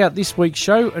 Check out this week's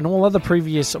show and all other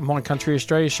previous My Country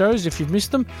Australia shows if you've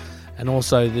missed them. And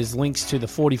also there's links to the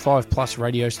 45 plus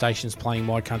radio stations playing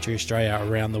My Country Australia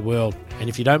around the world. And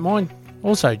if you don't mind,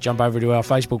 also jump over to our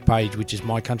Facebook page, which is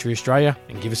My Country Australia,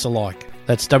 and give us a like.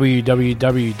 That's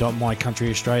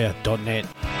www.mycountryaustralia.net.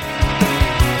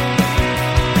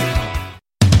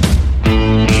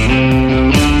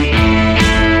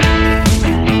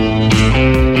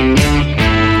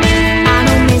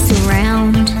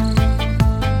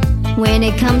 When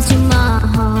it comes to my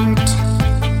heart,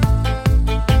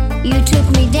 you took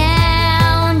me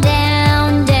down,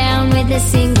 down, down with a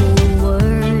single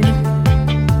word.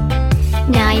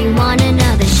 Now you want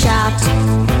another shot.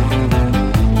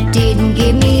 Didn't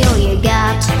give me all you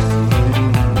got.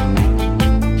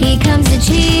 Here comes the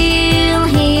chill,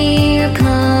 here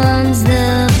comes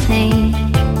the pain.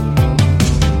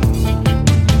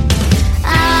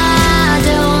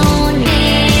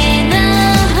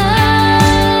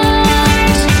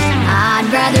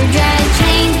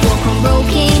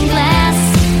 Broken glass,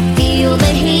 feel the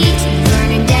heat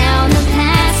burning down the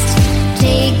past.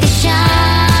 Take the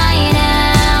shine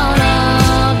out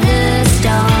of the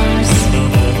stars.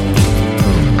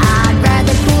 I'd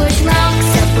rather push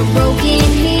rocks up a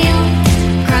broken hill,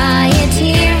 cry a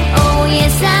tear, oh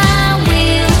yes I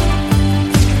will.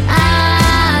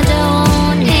 I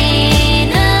don't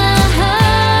need a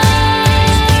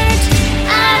hurt.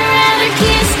 I'd rather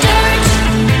kiss dirt.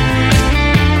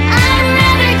 I'd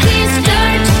rather kiss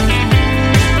dirt.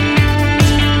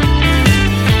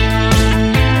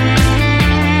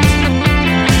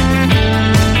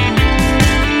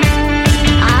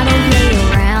 I don't play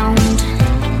around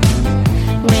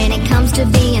when it comes to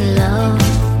being loved,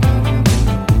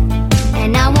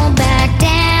 and I won't back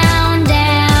down,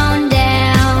 down,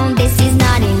 down. This is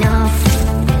not enough.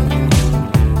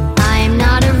 I am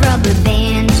not a rubber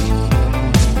band.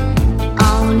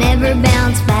 I'll never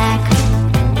bounce back.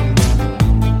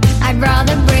 I'd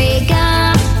rather break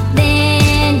up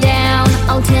than down,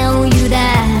 I'll tell you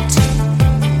that.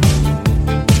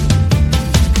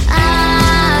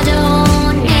 I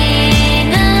don't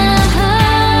need a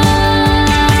hurt.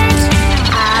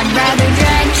 I'd rather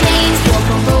drag chains, walk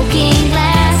on broken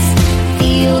glass,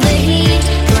 feel the heat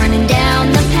burning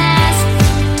down the past.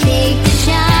 Take the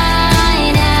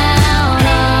shine out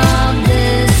of the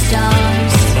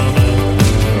stars.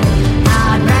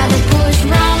 I'd rather push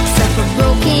rocks up a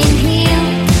broken hill,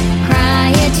 cry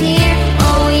a tear,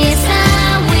 oh yes I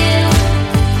will.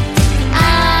 I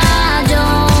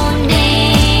don't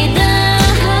need the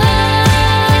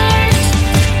hurt.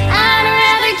 I'd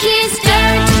rather kiss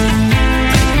dirt.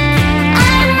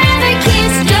 I'd rather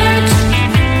kiss dirt.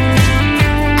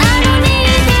 I don't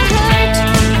need the hurt.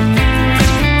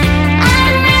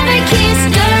 I'd rather kiss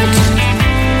dirt.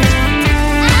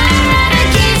 I'd rather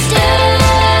kiss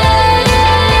dirt.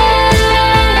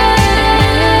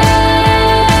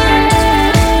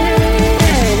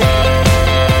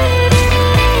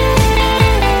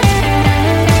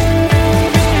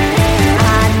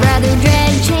 I'd rather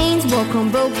drag chains, walk on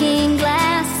broken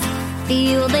glass,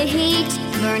 feel the heat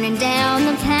burning down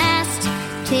the past.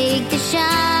 Take the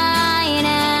shine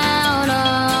out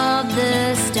of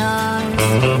the stars.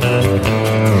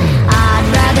 I'd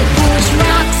rather push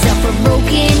rocks up a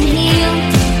broken hill,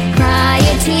 cry a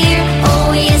tear,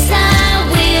 oh yes I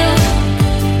will.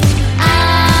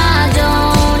 I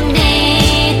don't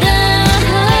need the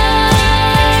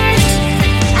hurt.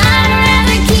 I'd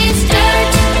rather kiss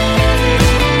dirt.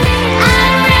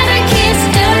 I'd rather kiss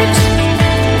dirt.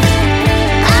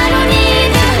 I don't need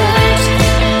the hurt.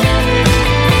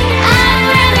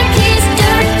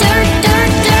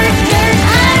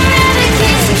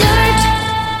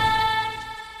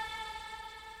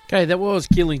 Okay, that was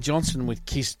Keely Johnson with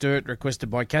Kiss Dirt, requested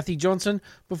by Cathy Johnson.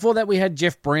 Before that, we had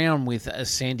Jeff Brown with a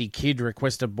Sandy Kid,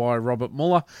 requested by Robert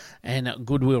Muller, and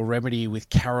Goodwill Remedy with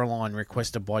Caroline,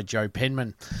 requested by Joe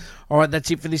Penman. All right, that's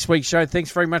it for this week's show.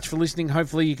 Thanks very much for listening.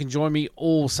 Hopefully you can join me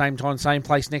all same time, same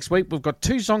place next week. We've got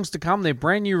 2 songs to come. They're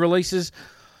brand new releases.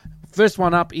 First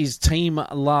one up is Team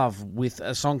Love with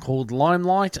a song called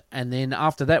Limelight, and then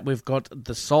after that we've got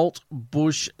the Salt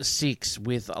Bush 6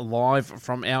 with Live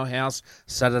from Our House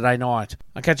Saturday night.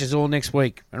 I'll catch us all next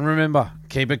week, and remember,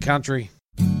 keep it country.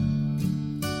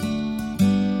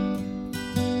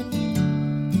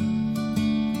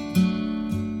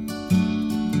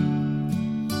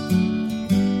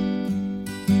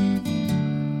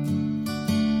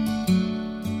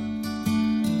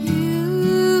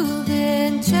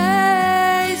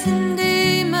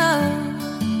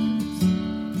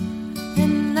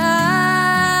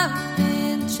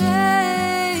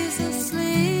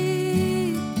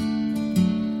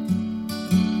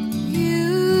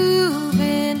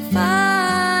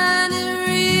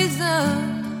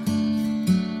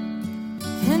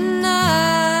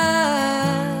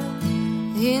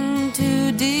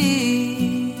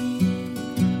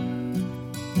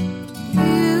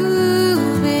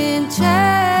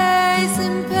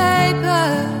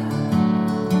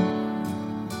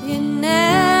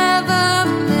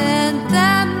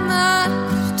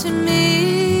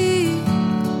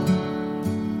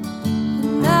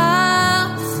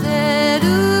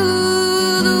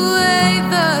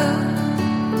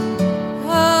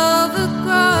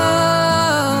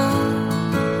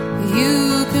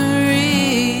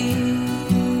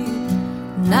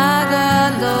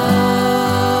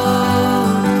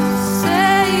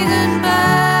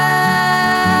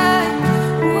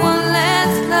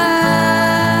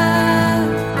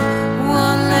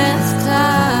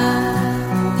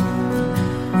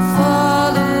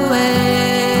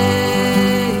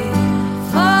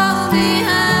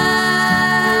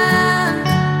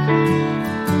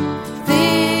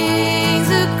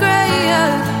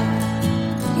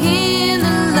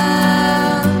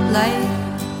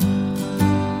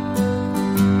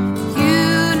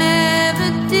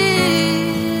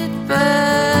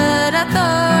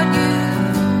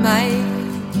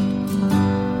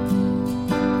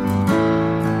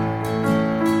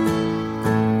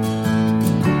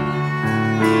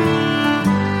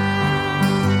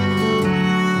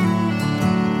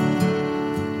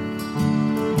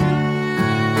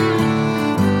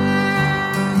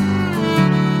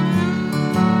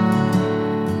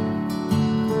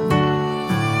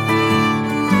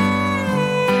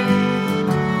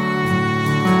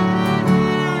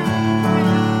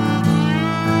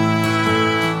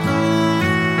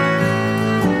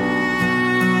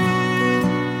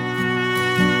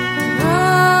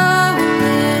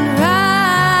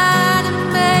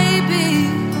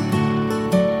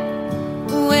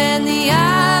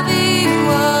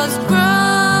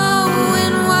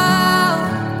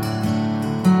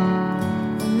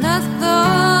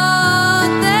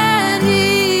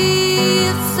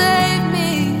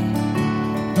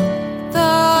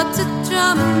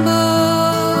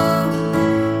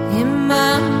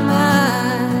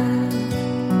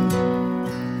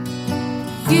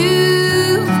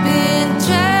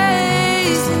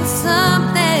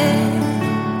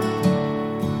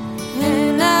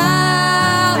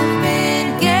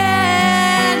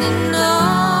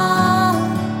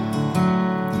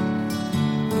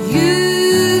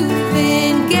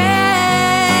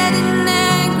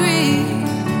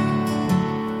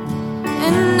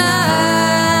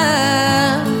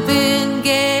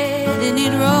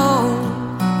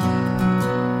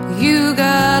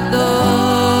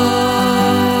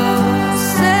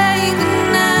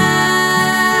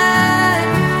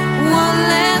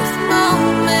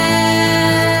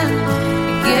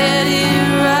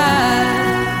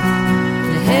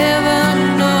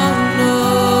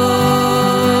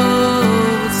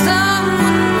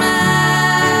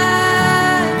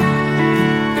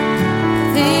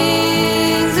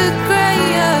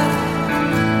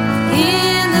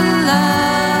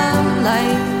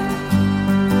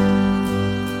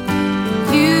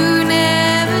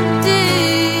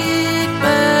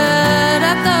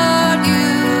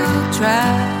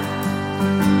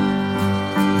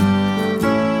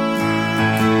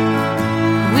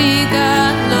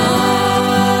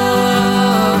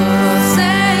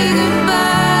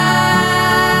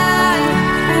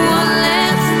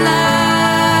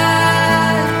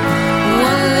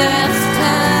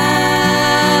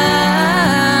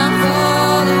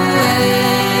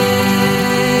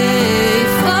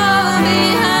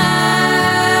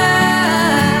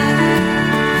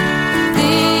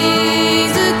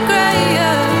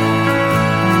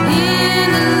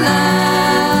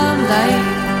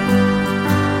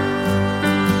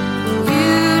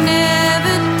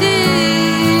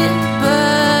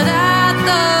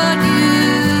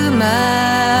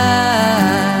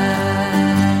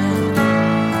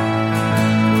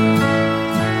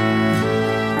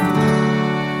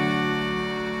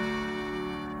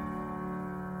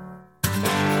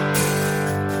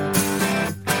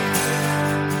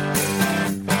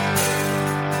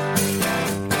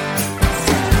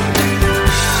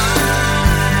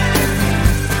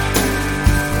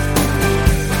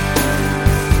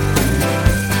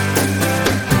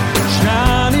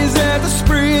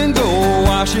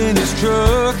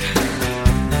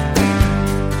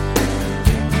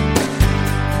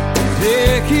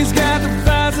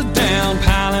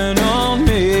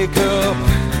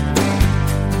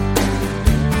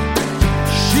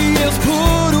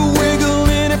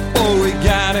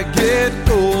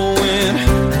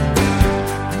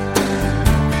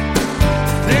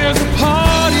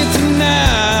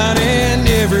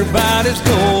 light is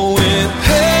going.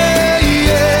 Hey,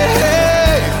 yeah,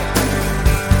 hey,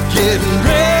 getting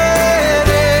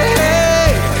ready.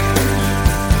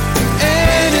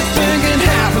 Anything can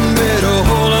happen, better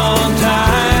hold on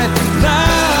tight.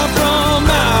 Live from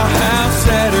our house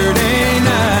Saturday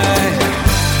night.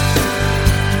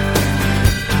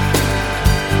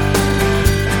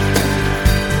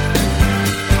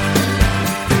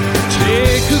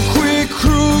 Take a quick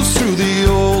cruise through the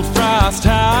old frost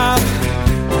top.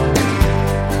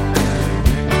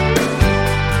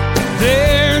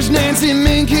 There's Nancy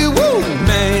Minky, woo,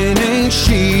 man, ain't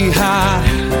she hot.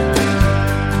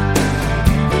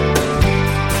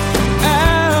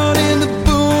 Out in the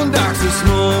boondocks, they're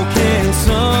smoking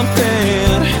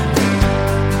something.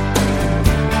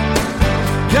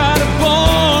 Got a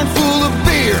barn full of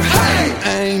beer, hey,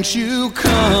 ain't you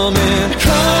coming?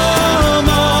 Come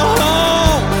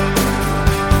on,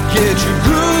 get your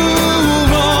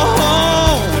groove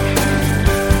on.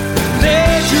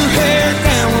 Let your hair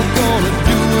down, we're gonna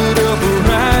do it up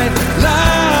right.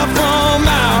 Live from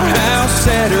our house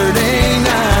Saturday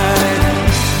night.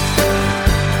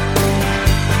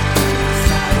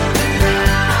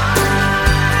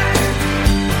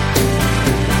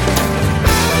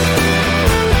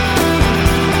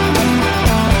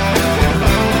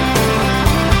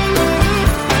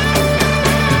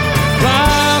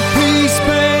 Five-piece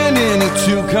band in a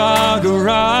two-car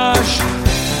garage.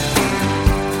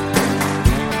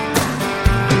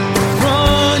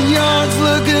 Front yard's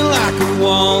looking like a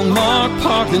Walmart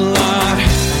parking lot.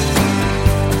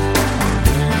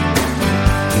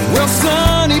 Well,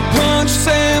 Sonny punched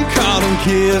Sam, caught him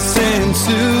kissing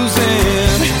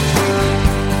Susan.